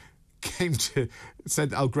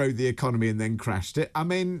said, I'll grow the economy and then crashed it. I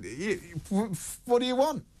mean, what do you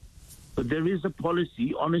want? But there is a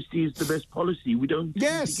policy. Honesty is the best policy. We don't need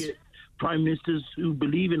to get prime ministers who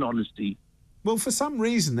believe in honesty. Well, for some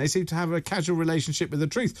reason, they seem to have a casual relationship with the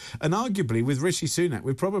truth. And arguably, with Rishi Sunak,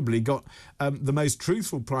 we've probably got the most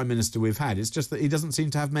truthful Prime Minister we've had. It's just that he doesn't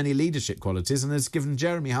seem to have many leadership qualities and has given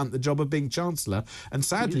Jeremy Hunt the job of being Chancellor. And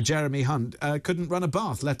sadly, Jeremy Hunt couldn't run a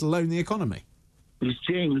bath, let alone the economy. It's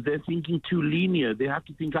James, they're thinking too linear. They have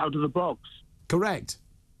to think out of the box. Correct.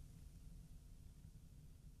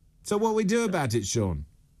 So what we do about it, Sean?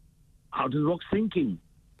 Out-of-the-box thinking.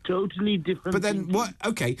 Totally different. But then what?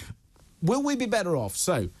 Okay, will we be better off?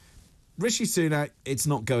 So, Rishi Sunak, it's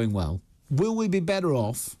not going well. Will we be better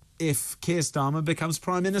off if Keir Starmer becomes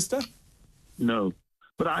Prime Minister? No.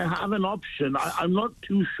 But I have an option. I'm not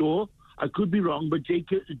too sure. I could be wrong, but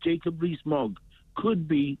Jacob Rees-Mogg could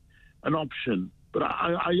be an option. But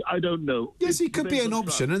I don't know. Yes, he could be an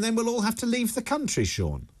option, and then we'll all have to leave the country,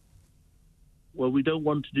 Sean. Well, we don't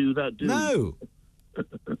want to do that, do we? No.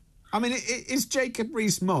 I mean, is Jacob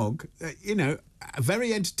Rees-Mogg,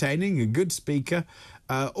 very entertaining, a good speaker,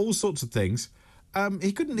 all sorts of things.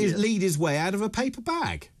 He couldn't lead his way out of a paper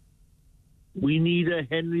bag. We need a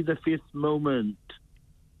Henry V moment.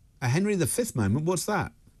 A Henry V moment? What's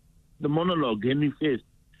that? The monologue, Henry V.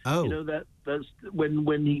 Oh. You know, that's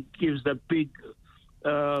when he gives that big...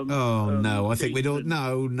 no, I think we'd all...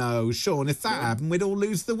 No, Sean, if that happened, we'd all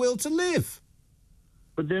lose the will to live.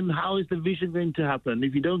 But then how is the vision going to happen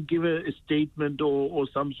if you don't give a statement or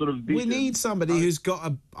some sort of vision? We need somebody who's got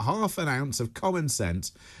a half an ounce of common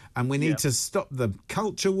sense, and we need to stop the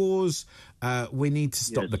culture wars. We need to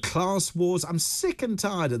stop the class wars. I'm sick and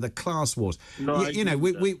tired of the class wars. No,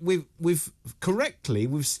 we've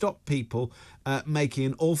stopped people making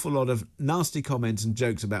an awful lot of nasty comments and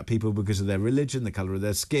jokes about people because of their religion, the colour of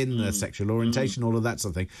their skin, their sexual orientation, all of that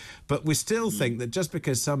sort of thing. But we still think that just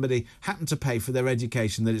because somebody happened to pay for their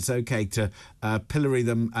education, that it's okay to pillory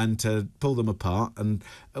them and to pull them apart. And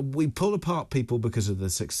we pull apart people because of their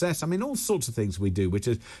success. I mean, all sorts of things we do, which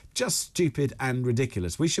are just stupid and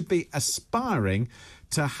ridiculous. We should be aspiring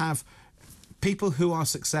to have people who are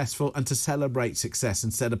successful and to celebrate success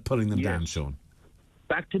instead of pulling them down, Sean.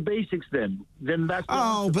 Back to basics then. Then that's...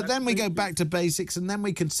 but then we go back to basics, and then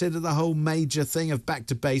we consider the whole major thing of back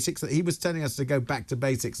to basics, that he was telling us to go back to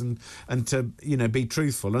basics and to, be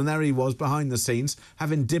truthful. And there he was behind the scenes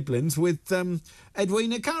having dibblings with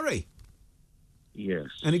Edwina Curry. Yes.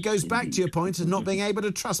 And it goes back to your point of not being able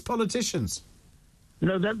to trust politicians.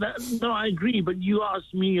 No, no, I agree, but you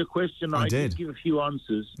asked me a question. I did give a few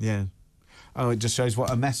answers. Yeah. Oh, it just shows what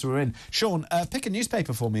a mess we're in. Sean, pick a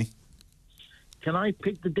newspaper for me. Can I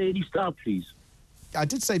pick the Daily Star, please? I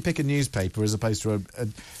did say pick a newspaper as opposed to a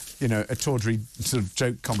tawdry sort of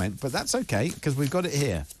joke comment, but that's okay because we've got it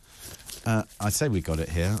here. I say we got it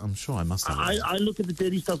here. I'm sure I must have it. I look at the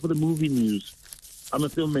Daily Star for the movie news. I'm a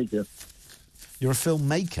filmmaker. You're a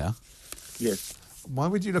filmmaker? Yes. Why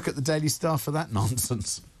would you look at the Daily Star for that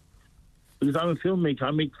nonsense? Because I'm a filmmaker.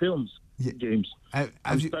 I make films, James.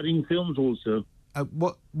 I'm studying films also.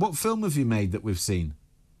 What film have you made that we've seen?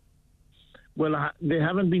 Well, they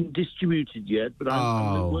haven't been distributed yet, but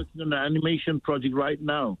I'm working on an animation project right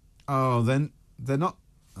now. Oh, then they're not...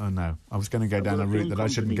 Oh, no. I was going to go down a route that I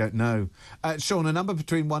shouldn't go... No. Sean, a number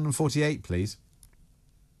between 1 and 48, please.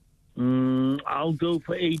 I'll go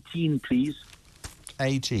for 18, please.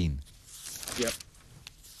 18? Yep.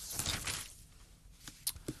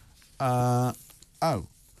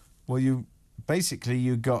 Well, you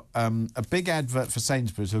got a big advert for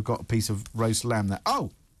Sainsbury's who've got a piece of roast lamb there.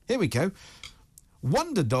 Oh, here we go.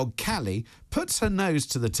 Wonder dog Callie puts her nose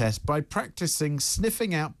to the test by practising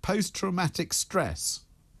sniffing out post-traumatic stress.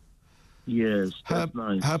 Yes, that's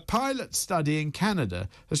nice. Her pilot study in Canada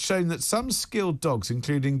has shown that some skilled dogs,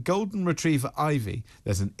 including Golden Retriever Ivy,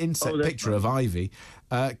 there's an inset picture of Ivy,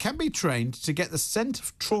 can be trained to get the scent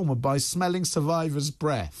of trauma by smelling survivors'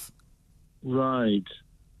 breath. Right.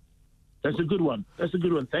 That's a good one.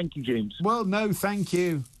 Thank you, James. Well, no, thank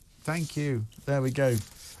you. Thank you. There we go.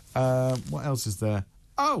 What else is there?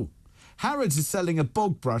 Oh, Harrods is selling a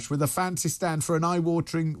bog brush with a fancy stand for an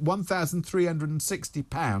eye-watering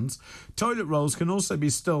 £1,360. Toilet rolls can also be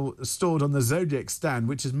stored on the Zodiac stand,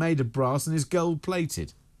 which is made of brass and is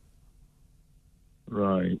gold-plated.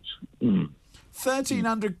 Right.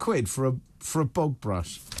 1,300 quid for a bog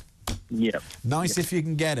brush. Yeah. Nice if you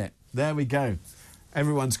can get it. There we go.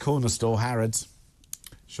 Everyone's corner store, Harrods.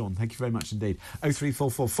 Sean, thank you very much indeed.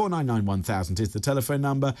 0344 499 1000 is the telephone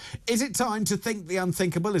number. Is it time to think the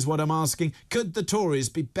unthinkable, is what I'm asking. Could the Tories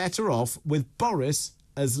be better off with Boris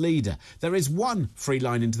as leader? There is one free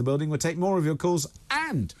line into the building. We'll take more of your calls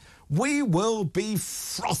and we will be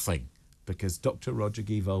frothing because Dr. Roger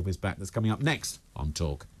Gievolve is back. That's coming up next on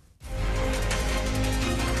Talk.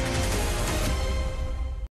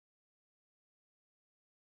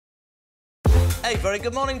 Hey, very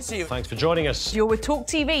good morning to you. Thanks for joining us. You're with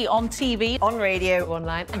talkTV, on TV, on radio,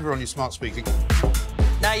 online. And we're on your smart speaking.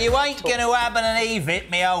 Now, you ain't going to ab and eve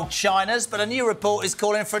it, me old Chinas, but a new report is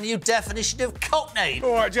calling for a new definition of cockney.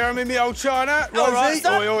 All right, Jeremy, me old China. Rosie, All right,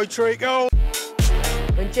 oi, oi, treacle.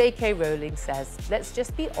 When When J.K. Rowling says, let's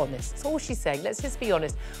just be honest, that's all she's saying, let's just be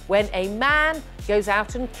honest. When a man goes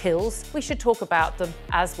out and kills, we should talk about them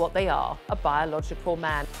as what they are, a biological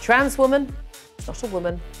man. Trans woman, it's not a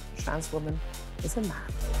woman. Trans woman is a man.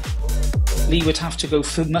 Lee would have to go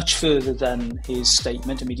much further than his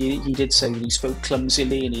statement. I mean, he did say that he spoke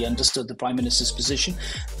clumsily and he understood the Prime Minister's position,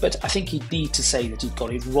 but I think he'd need to say that he'd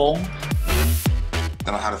got it wrong.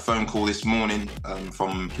 Then I had a phone call this morning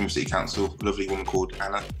from Plymouth City Council, a lovely woman called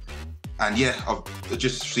Anna. And yeah, I've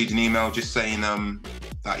just received an email just saying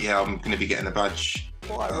that, yeah, I'm going to be getting a badge.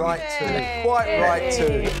 Quite right too. Quite right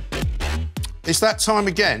too. It's that time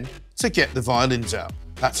again to get the violins out.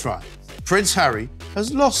 That's right. Prince Harry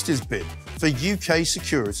has lost his bid for UK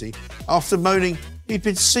security after moaning he'd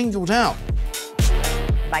been singled out.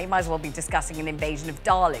 Might as well be discussing an invasion of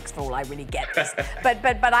Daleks for all I really get this.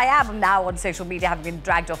 but I am now on social media having been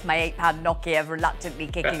dragged off my £8 Nokia, reluctantly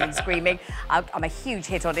kicking and screaming. I'm a huge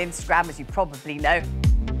hit on Instagram, as you probably know.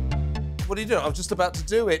 What are you doing? I'm just about to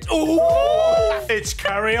do it. Ooh! It's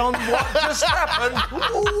carry on. What just happened?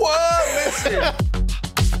 What? Listen.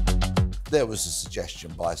 There was a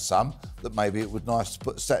suggestion by some that maybe it would be nice to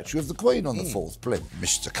put a statue of the Queen on the fourth plinth.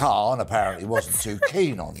 Mr. Khan apparently wasn't too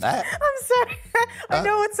keen on that. I'm sorry.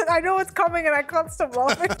 I know it's coming and I can't stop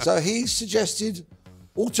laughing. So he suggested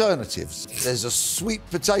alternatives. There's a sweet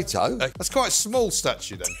potato. That's quite a small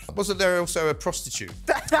statue then. Wasn't there also a prostitute?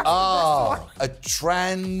 A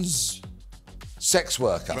trans sex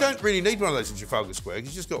worker. You don't really need one of those in Trafalgar Square. You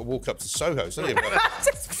just got to walk up to Soho, so you?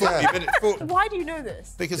 40 minutes. Why do you know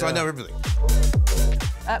this? Because I know everything.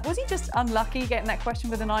 Was he just unlucky getting that question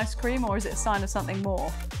with an ice cream, or is it a sign of something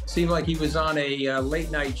more? Seemed like he was on a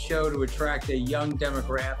late-night show to attract a young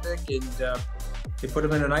demographic, and they put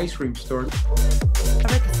him in an ice cream store. I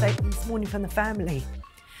read the statement this morning from the family.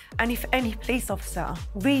 And if any police officer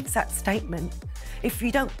reads that statement, if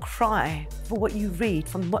you don't cry for what you read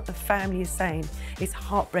from what the family is saying, it's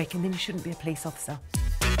heartbreaking, then you shouldn't be a police officer.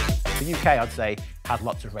 The UK, I'd say, has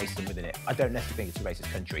lots of racism within it. I don't necessarily think it's a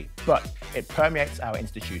racist country, but it permeates our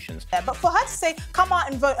institutions. Yeah, but for her to say, come out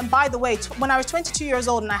and vote, and by the way, when I was 22 years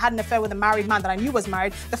old and I had an affair with a married man that I knew was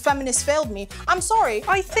married, the feminists failed me. I'm sorry.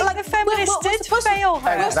 I think the feminists did fail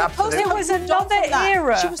her. It was another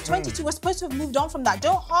era. She was 22. We're supposed to have moved on from that.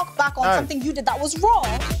 Don't hark back on something you did that was wrong.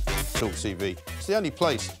 talkTV. It's the only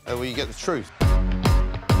place where you get the truth.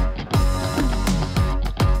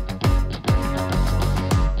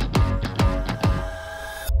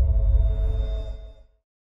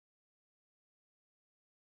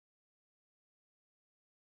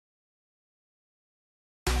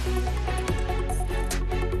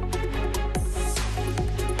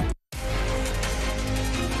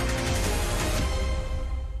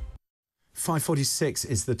 .46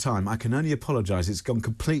 is the time. I can only apologise. It's gone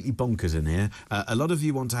completely bonkers in here. A lot of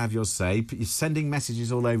you want to have your say. You're sending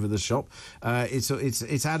messages all over the shop.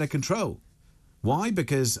 It's out of control. Why?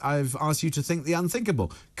 Because I've asked you to think the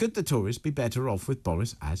unthinkable. Could the Tories be better off with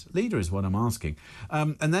Boris as leader is what I'm asking.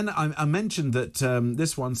 And then I mentioned that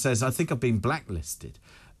this one says, I think I've been blacklisted.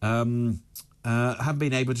 Haven't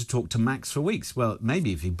been able to talk to Max for weeks. Well,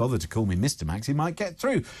 maybe if he bothered to call me Mr. Max, he might get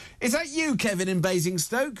through. Is that you, Kevin, in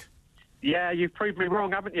Basingstoke? Yeah, you've proved me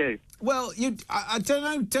wrong, haven't you? Well, I don't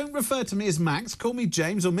know. Don't refer to me as Max. Call me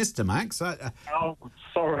James or Mr. Max. Oh,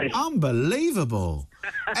 sorry. Unbelievable.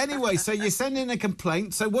 Anyway, so you send in a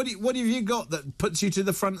complaint. So what have you got that puts you to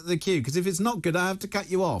the front of the queue? Because if it's not good, I have to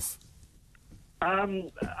cut you off. I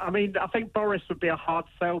mean, I think Boris would be a hard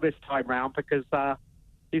sell this time round because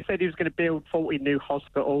he said he was going to build 40 new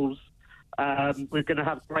hospitals. We're going to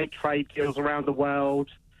have great trade deals around the world.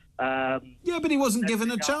 Yeah, but he wasn't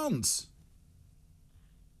given a chance.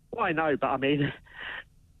 Well, I know, but I mean,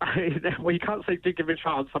 well, you can't say didn't give him a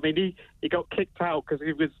chance. I mean, he got kicked out because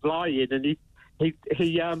he was lying, and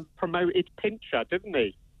he promoted Pincher, didn't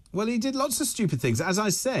he? Well, he did lots of stupid things. As I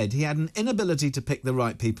said, he had an inability to pick the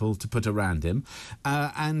right people to put around him,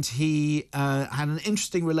 and he had an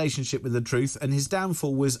interesting relationship with the truth, and his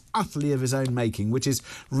downfall was utterly of his own making, which is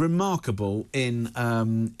remarkable in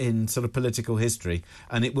sort of political history,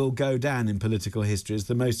 and it will go down in political history as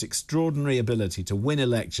the most extraordinary ability to win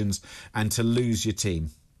elections and to lose your team.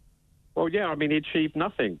 Well, yeah, I mean, he achieved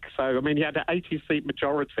nothing. So, I mean, he had an 80-seat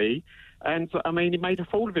majority, and, I mean, he made a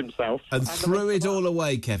fool of himself. And threw it all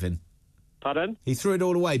away, Kevin. Pardon? He threw it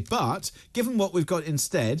all away. But, given what we've got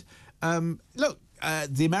instead, look,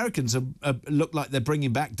 the Americans look like they're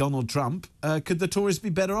bringing back Donald Trump. Could the Tories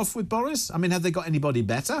be better off with Boris? I mean, have they got anybody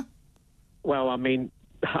better? Well, I mean...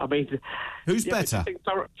 Who's better?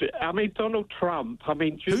 I mean, Donald Trump. I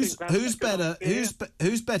mean, who's better?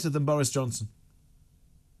 Who's better than Boris Johnson?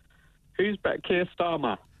 Who's better, Keir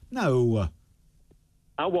Starmer? No.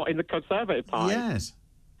 Oh, what, in the Conservative Party? Yes.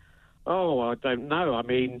 Oh, I don't know. I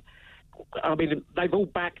mean, they've all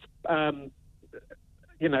backed. They've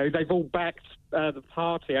all backed the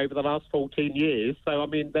party over the last 14 years. So I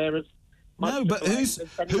mean, they're as much No, but to blame who's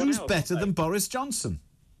as anyone else, better aren't than Boris Johnson?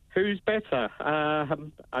 they? Who's better? I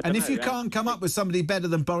don't If know. you can't come up with somebody better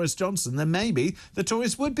than Boris Johnson, then maybe the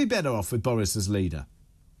Tories would be better off with Boris as leader.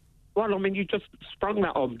 Well, I mean, you just sprung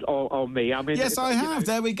that on me. I mean, Yes, I have. know.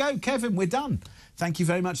 There we go. Kevin, we're done. Thank you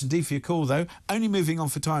very much indeed for your call, though. Only moving on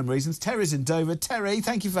for time reasons. Terry's in Dover. Terry,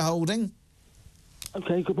 thank you for holding.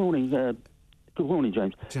 Okay, good morning. Good morning,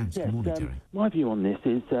 James. James, yes, good morning, Terry. My view on this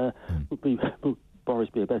is, would Boris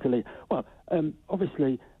be a better leader? Well,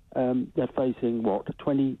 obviously, they're facing,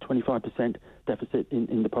 25% deficit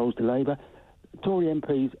in the polls to Labour. Tory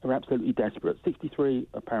MPs are absolutely desperate. 63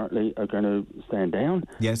 apparently are going to stand down.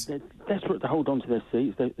 Yes. They're desperate to hold on to their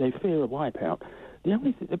seats. They fear a wipeout.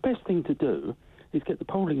 The best thing to do is get the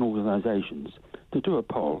polling organisations to do a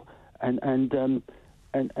poll and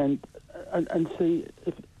see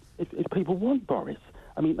if people want Boris.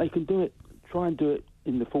 I mean, they can try and do it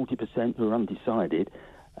in the 40% who are undecided,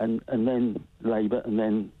 and then Labour and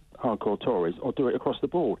then hardcore Tories, or do it across the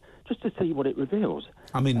board, just to see what it reveals.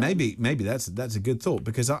 I mean, maybe that's a good thought,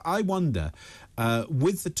 because I wonder,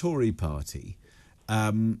 with the Tory party,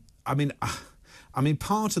 I mean,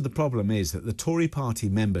 part of the problem is that the Tory party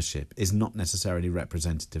membership is not necessarily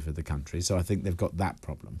representative of the country, so I think they've got that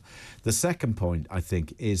problem. The second point, I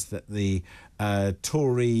think, is that the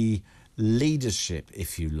Tory leadership,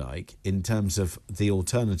 if you like, in terms of the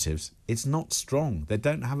alternatives, it's not strong. They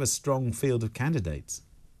don't have a strong field of candidates.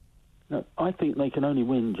 No, I think they can only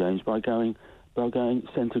win, James, by going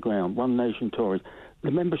centre ground, One Nation Tories.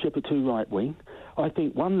 The membership are too right wing. I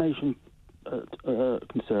think One Nation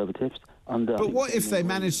Conservatives under. But what if they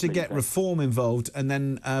manage to get Reform involved and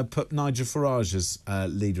then put Nigel Farage as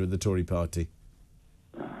leader of the Tory party?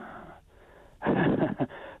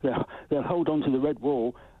 They'll hold on to the red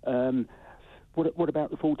wall. What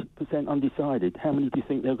about the 40% undecided? How many do you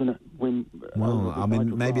think they're going to win? Well, I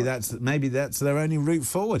mean, maybe that's their only route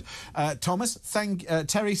forward. Terry, thank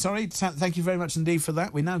you very much indeed for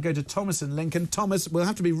that. We now go to Thomas in Lincoln. Thomas, we'll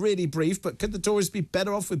have to be really brief, but could the Tories be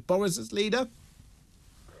better off with Boris as leader?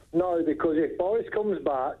 No, because if Boris comes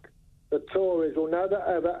back, the Tories will never,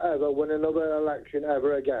 ever, ever win another election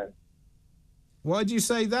ever again. Why do you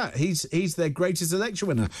say that? He's their greatest election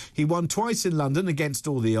winner. He won twice in London against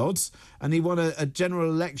all the odds, and he won a general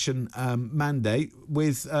election mandate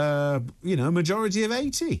with, a majority of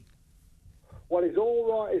 80. Well, it's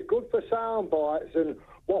all right. It's good for sound bites and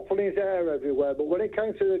waffling his hair everywhere. But when it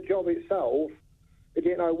came to the job itself, he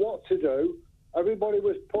didn't know what to do. Everybody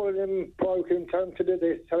was pulling him, poking, telling him to do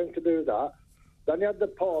this, telling him to do that. Then he had the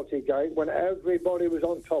party gate when everybody was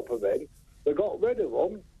on top of him. They got rid of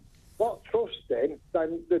him. Got trust in,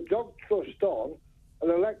 then the dog trust on, and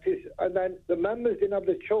then the members didn't have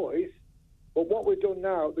the choice. But what we've done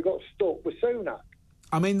now, they got stuck with Sunak.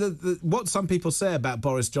 I mean, what some people say about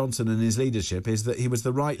Boris Johnson and his leadership is that he was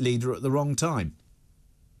the right leader at the wrong time.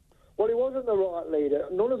 Well, he wasn't the right leader.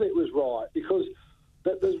 None of it was right, because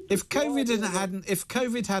if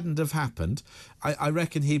COVID hadn't have happened, I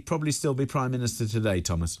reckon he'd probably still be Prime Minister today,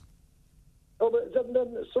 Thomas. Oh, but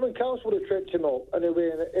then something else would have tripped him up, and he'll be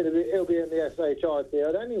in the SHI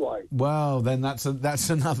field anyway. Well, then that's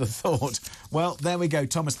another thought. Well, there we go,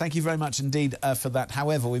 Thomas. Thank you very much indeed for that.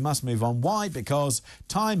 However, we must move on. Why? Because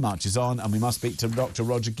time marches on, and we must speak to Dr.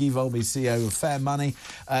 Roger Givolby, CEO of Fair Money.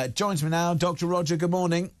 Joins me now, Dr. Roger. Good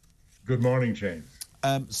morning. Good morning, James.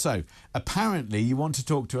 So, apparently, you want to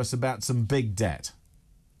talk to us about some big debt.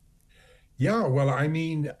 Yeah, well, I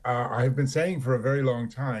mean, I've been saying for a very long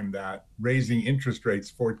time that raising interest rates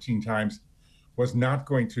 14 times was not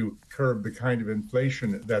going to curb the kind of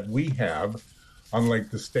inflation that we have, unlike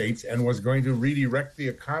the States, and was going to really wreck the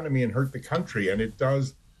economy and hurt the country. And it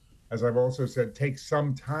does, as I've also said, take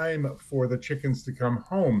some time for the chickens to come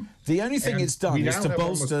home. The only thing it's done is to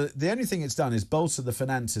bolster. The only thing it's done is bolster the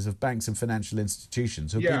finances of banks and financial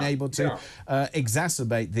institutions who've been able to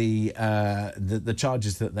exacerbate the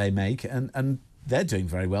charges that they make, and they're doing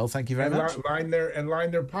very well. Thank you very much. Line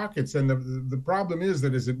their pockets, and the problem is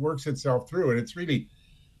that as it works itself through, and it's really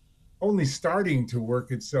only starting to work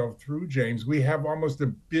itself through, James, we have almost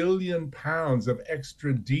 £1 billion of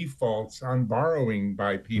extra defaults on borrowing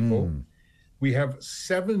by people. We have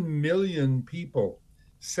 7 million people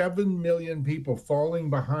falling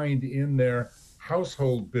behind in their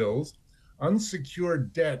household bills.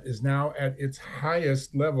 Unsecured debt is now at its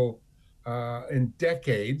highest level in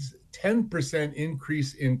decades, 10%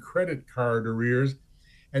 increase in credit card arrears,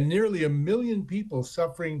 and nearly 1 million people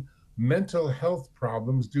suffering mental health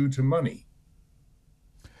problems due to money.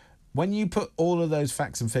 When you put all of those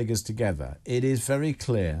facts and figures together, it is very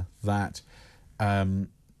clear that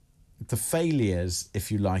the failures, if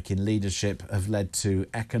you like, in leadership have led to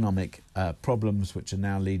economic problems which are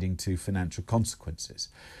now leading to financial consequences.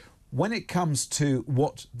 When it comes to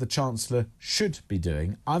what the Chancellor should be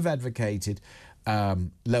doing, I've advocated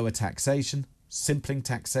lower taxation, simpling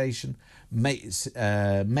taxation,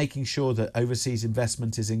 making sure that overseas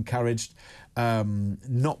investment is encouraged,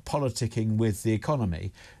 not politicking with the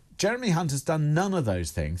economy. Jeremy Hunt has done none of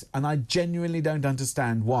those things, and I genuinely don't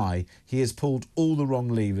understand why he has pulled all the wrong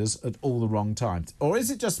levers at all the wrong times. Or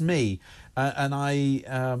is it just me and I,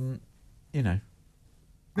 you know...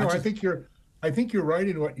 No, I think you're right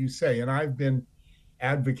in what you say, and I've been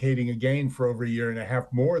advocating again for over 1.5 years,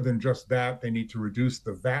 more than just that. They need to reduce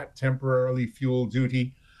the VAT temporarily fuel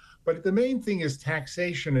duty. But the main thing is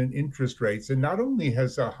taxation and interest rates. And not only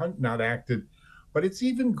has Hunt not acted, but it's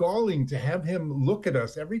even galling to have him look at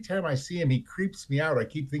us. Every time I see him, he creeps me out. I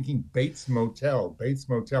keep thinking Bates Motel, Bates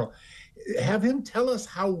Motel. Have him tell us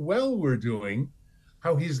how well we're doing,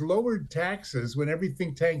 how he's lowered taxes when every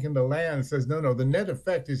think tank in the land says, no, the net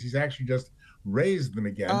effect is he's actually just raised them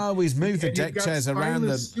again. Oh, he's moved the deck chairs around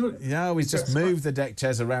the... Yeah, he's just moved the deck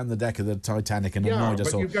chairs around the deck of the Titanic and annoyed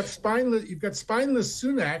us all. You've got spineless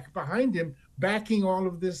Sunak behind him backing all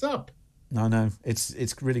of this up. I know,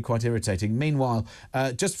 it's really quite irritating. Meanwhile,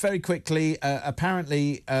 just very quickly,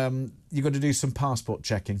 apparently you've got to do some passport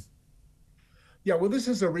checking. Yeah, well, this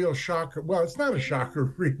is a real shocker. Well, it's not a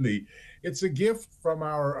shocker, really. It's a gift from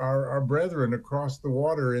our brethren across the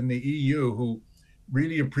water in the EU who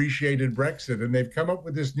really appreciated Brexit, and they've come up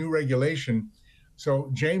with this new regulation. So,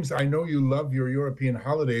 James, I know you love your European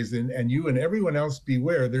holidays, and you and everyone else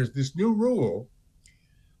beware. There's this new rule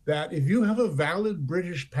that if you have a valid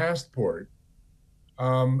British passport,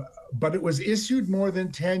 but it was issued more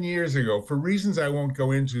than 10 years ago, for reasons I won't go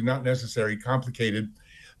into, not necessarily complicated,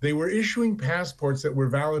 they were issuing passports that were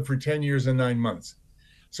valid for 10 years and 9 months.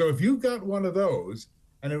 So if you got one of those,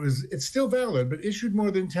 and it's still valid, but issued more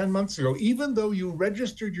than 10 months ago, even though you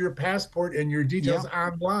registered your passport and your details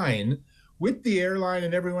online with the airline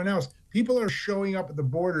and everyone else, people are showing up at the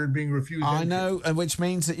border and being refused entry. I know, and which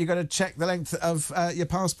means that you've got to check the length of your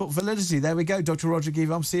passport validity. There we go. Dr. Roger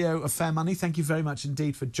Guillaume, CEO of Fair Money, thank you very much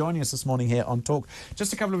indeed for joining us this morning here on Talk.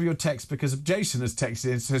 Just a couple of your texts, because Jason has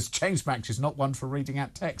texted and says, James Max is not one for reading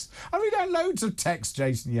out text. I read out loads of text,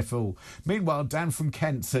 Jason, you fool. Meanwhile, Dan from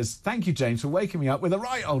Kent says, thank you, James, for waking me up with a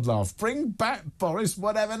right old laugh. Bring back Boris,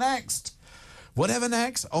 whatever next. Whatever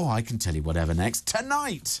next? Oh, I can tell you whatever next.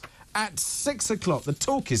 Tonight, at 6 o'clock, the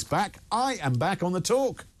Talk is back. I am back on the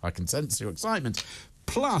Talk. I can sense your excitement.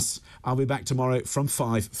 Plus, I'll be back tomorrow from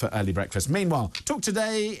 5 for early breakfast. Meanwhile, Talk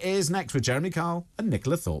Today is next with Jeremy Kyle and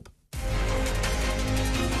Nicola Thorpe.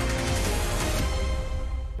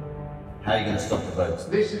 How are you going to stop the votes?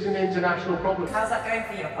 This is an international problem. How's that going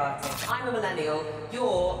for your party? I'm a millennial,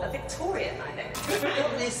 you're a Victorian, I think.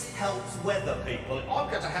 This helps weather people. I'm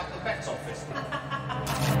going to help the vet office.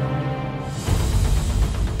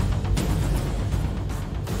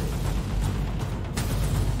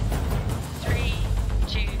 3,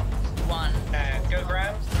 2, 1. And go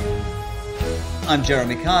grams. I'm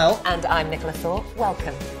Jeremy Kyle. And I'm Nicola Thorpe.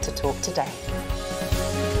 Welcome to Talk Today.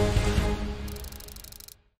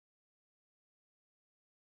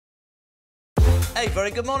 Hey,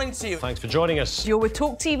 very good morning to you. Thanks for joining us. You're with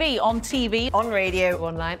Talk TV, on radio,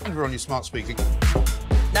 online. And we're on your smart speaker.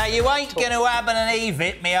 Now, you ain't going to have an Eve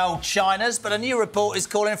it, me old Chinas, but a new report is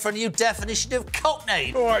calling for a new definition of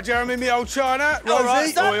cockney. All right, Jeremy, me old China. All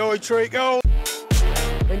right, Rosie, oi, treacle.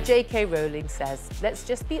 When J.K. Rowling says, let's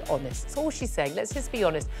just be honest, that's all she's saying, let's just be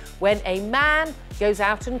honest. When a man goes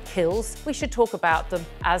out and kills, we should talk about them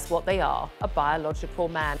as what they are, a biological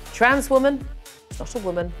man. Trans woman, it's not a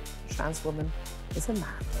woman, trans woman is a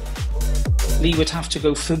man. Lee would have to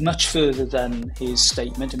go much further than his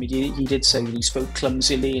statement. I mean, he did say that he spoke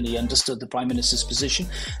clumsily and he understood the Prime Minister's position,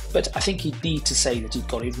 but I think he'd need to say that he'd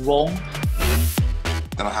got it wrong.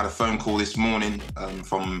 Then I had a phone call this morning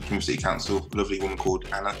from Plymouth City Council, a lovely woman called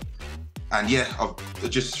Anna. And yeah, I've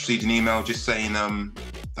just received an email just saying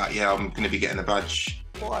that, yeah, I'm going to be getting a badge.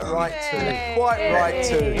 Quite right too. Quite right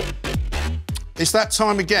too. It's that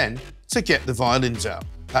time again to get the violins out.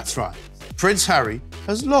 That's right. Prince Harry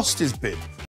has lost his bid